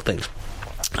those sort of things.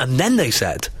 And then they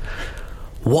said,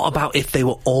 what about if they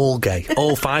were all gay?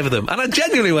 All 5 of them? And I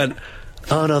genuinely went,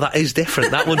 oh no, that is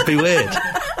different. That would be weird.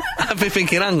 I'd be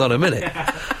thinking, hang on a minute.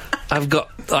 I've got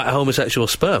like homosexual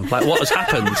sperm. Like, what has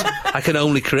happened? I can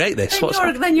only create this.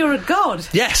 Then you're a god.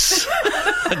 Yes.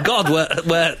 A god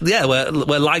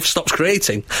where life stops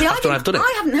creating after I've done it.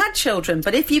 I haven't had children,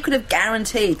 but if you could have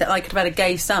guaranteed that I could have had a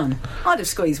gay son, I'd have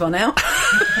squeezed one out.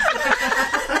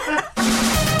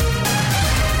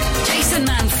 Jason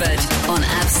Manford on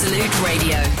Absolute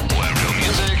Radio. Where real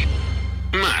music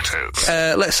matters.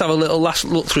 Let's have a little last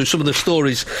look through some of the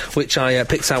stories which I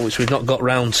picked out, which we've not got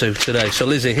round to today. So,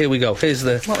 Lizzie, here we go. Here's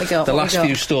the last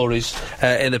few stories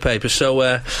in the paper. So,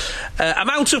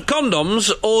 amount of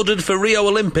condoms ordered for Rio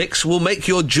Olympics will make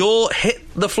your jaw hit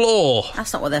the floor.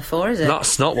 That's not what they're for, is it?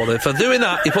 That's not what they're for. Doing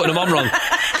that, you're putting them on wrong.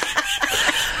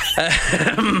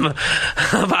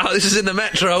 This is in the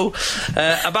Metro.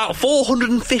 About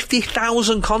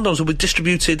 450,000 condoms will be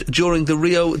distributed during the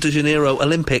Rio de Janeiro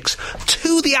Olympics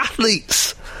to the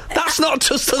athletes. That's not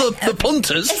just to the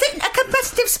punters. Is it a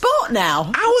competitive sport now?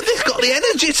 How have they got the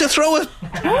energy to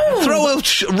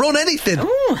run anything?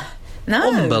 Ooh.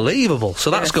 No. Unbelievable.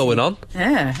 So that's going on.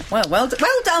 Yeah. Well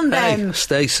done then. Hey,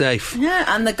 stay safe.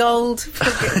 Yeah, and the gold for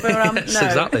yes,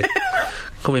 exactly.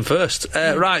 Coming first.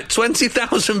 Right,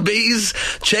 20,000 bees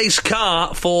chase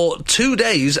car for 2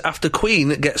 days after Queen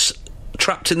gets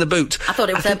trapped in the boot. I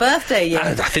thought it was her birthday, yeah.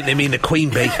 I think they mean the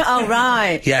Queen bee. Oh,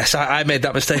 right. Yes, I made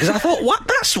that mistake, because I thought, what?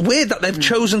 That's weird that they've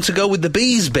chosen to go with the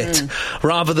bees bit,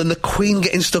 rather than the Queen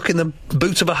getting stuck in the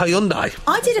boot of a Hyundai.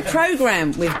 I did a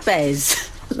programme with Bez.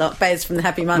 Like Bez from the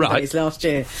Happy Mondays last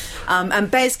year.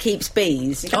 And Bez keeps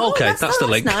bees. Go, okay, that's the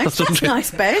link. Nice. That's nice,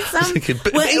 Bez.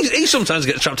 He sometimes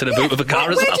gets trapped in a boot of a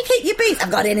car as well. Where do you keep your bees? I've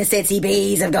got inner city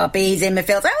bees, I've got bees in my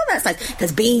fields. Oh, that's nice.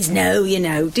 Because bees know,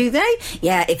 do they?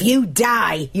 Yeah, if you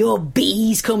die, your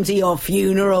bees come to your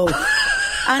funeral.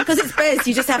 And because it's Bez,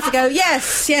 you just have to go,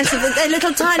 yes, their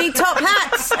little tiny top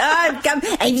hats. Come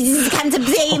to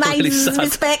see my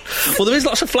respect. Well, there is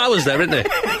lots of flowers there, isn't there?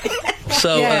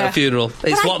 So, at a funeral.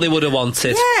 It's what they would have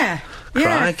wanted. Yeah.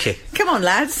 Crikey. Come on,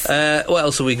 lads. What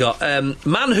else have we got?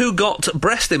 Man who got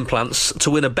breast implants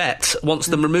to win a bet wants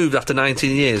them removed after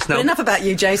 19 years. Now, enough about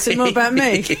you, Jason. More about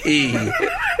me.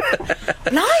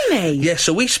 Blimey. Yeah,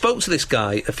 so we spoke to this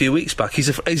guy a few weeks back. He's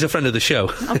a friend of the show,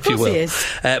 if you will. He is.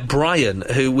 Brian,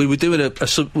 who we were doing a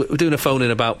phone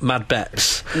in about mad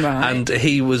bets, and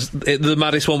he was the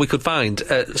maddest one we could find.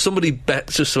 Somebody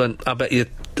just went, I bet you,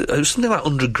 it was something like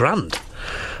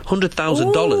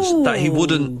 $100,000 that he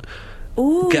wouldn't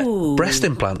get breast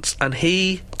implants, and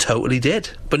he totally did.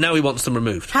 But now he wants them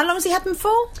removed. How long has he had them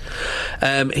for?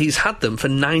 He's had them for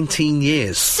 19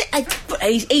 years.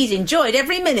 He's enjoyed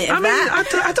every minute of that.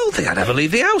 I don't think I'd ever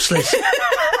leave the house, Liz.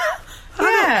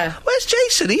 Yeah. Where's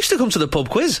Jason? He used to come to the pub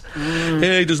quiz.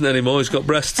 Yeah, he doesn't anymore. He's got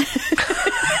breasts.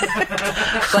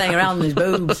 Playing around with his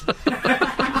boobs.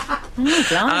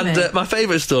 And my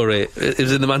favourite story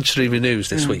is in the Manchester Evening News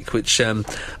this week, which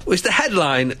the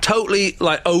headline totally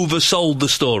oversold the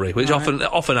story, which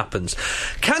often happens.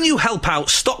 Can you help out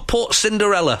Stockport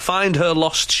Cinderella find her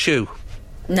lost shoe?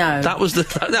 No. That was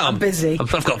the... No, I'm busy.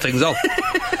 I've got things on.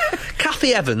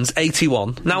 Kathy Evans,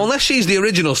 81. Now, unless she's the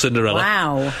original Cinderella...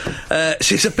 Wow.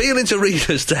 She's appealing to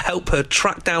readers to help her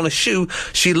track down a shoe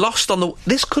she lost on the...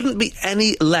 This couldn't be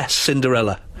any less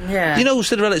Cinderella. Yeah. You know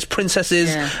Cinderella, it's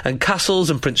princesses and castles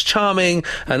and Prince Charming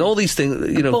and all these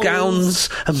things, balls. Gowns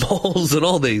and balls and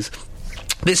all these.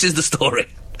 This is the story.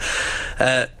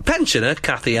 Pensioner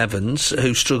Kathy Evans,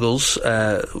 who struggles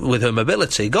with her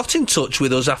mobility, got in touch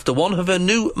with us after one of her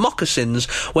new moccasins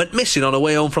went missing on her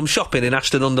way home from shopping in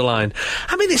Ashton-under-Lyne.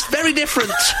 I mean, it's very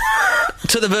different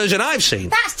to the version I've seen.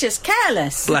 That's just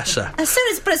careless. Bless her. As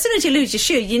soon as you lose your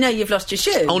shoe, you know you've lost your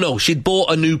shoe. Oh no, she'd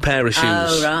bought a new pair of shoes.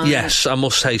 Oh, right. Yes, I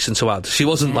must hasten to add. She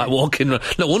wasn't walking...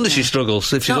 No wonder she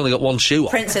struggles if she's only got one shoe on.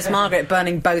 Princess Margaret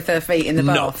burning both her feet in the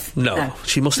bath. No.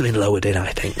 She must have been lowered in,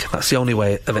 I think. That's the only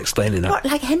way of explaining that. What,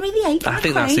 like Henry VIII? I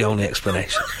think that's the only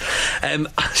explanation.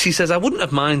 She says, I wouldn't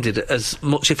have minded as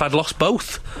much if I'd lost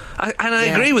both. I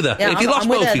agree with her. Yeah, if you lost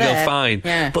both, you go fine.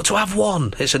 Yeah. But to have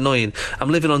one, it's annoying. I'm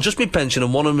living on just my pension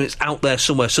and one of them is out there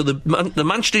somewhere. So the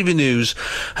Manchester Evening News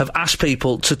have asked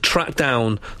people to track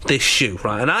down this shoe,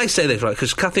 right? And I say this, right,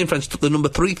 because Kathy and friends took the number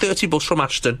 330 bus from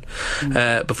Ashton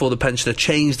before the pensioner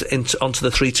changed onto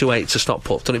the 328 to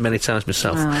Stockport. I've done it many times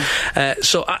myself. Wow.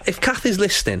 So if Kathy's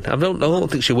listening, I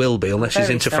don't think she will be unless she's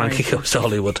into Frankie Goes to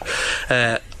Hollywood.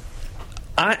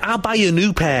 I'll buy you a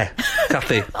new pair,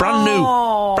 Kathy. Brand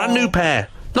new pair.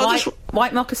 Not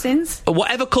white moccasins?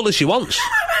 Whatever colour she wants.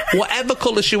 Whatever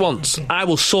colour she wants. I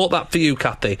will sort that for you,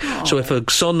 Kathy. So if a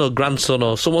son or grandson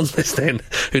or someone's listening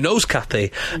who knows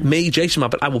Kathy, me, Jason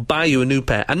Manford, I will buy you a new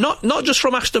pair. And not just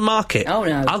from Ashton Market. Oh,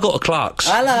 no. I'll go to Clark's.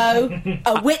 Hello.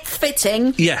 A width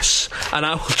fitting. Yes. And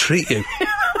I will treat you.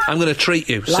 I'm going to treat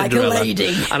you, like Cinderella. a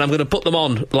lady. And I'm going to put them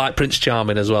on like Prince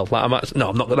Charming as well. I'm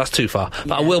not. That's too far.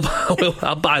 But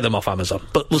I'll buy them off Amazon.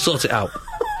 But we'll sort it out.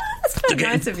 That's very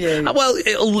nice of you. Well,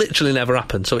 it'll literally never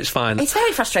happen, so it's fine. It's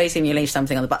very frustrating when you leave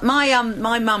something on the butt.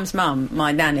 My mum's mum,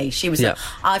 my nanny, she was.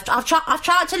 I've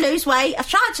tried to lose weight.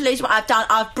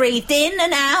 I've breathed in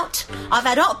and out. I've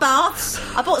had hot baths.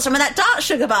 I bought some of that dark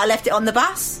sugar, but I left it on the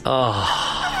bus.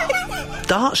 Oh,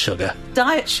 dark sugar.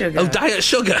 Diet sugar. Oh, diet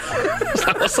sugar.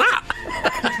 What's that?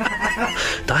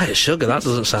 Diet sugar. That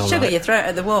doesn't sound sugar. Right. You throw it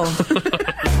at the wall.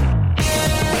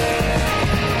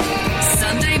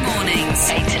 Sunday mornings,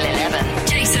 8 till 11.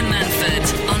 Jason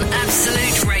Manford on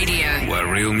Absolute Radio. Where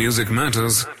real music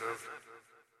matters.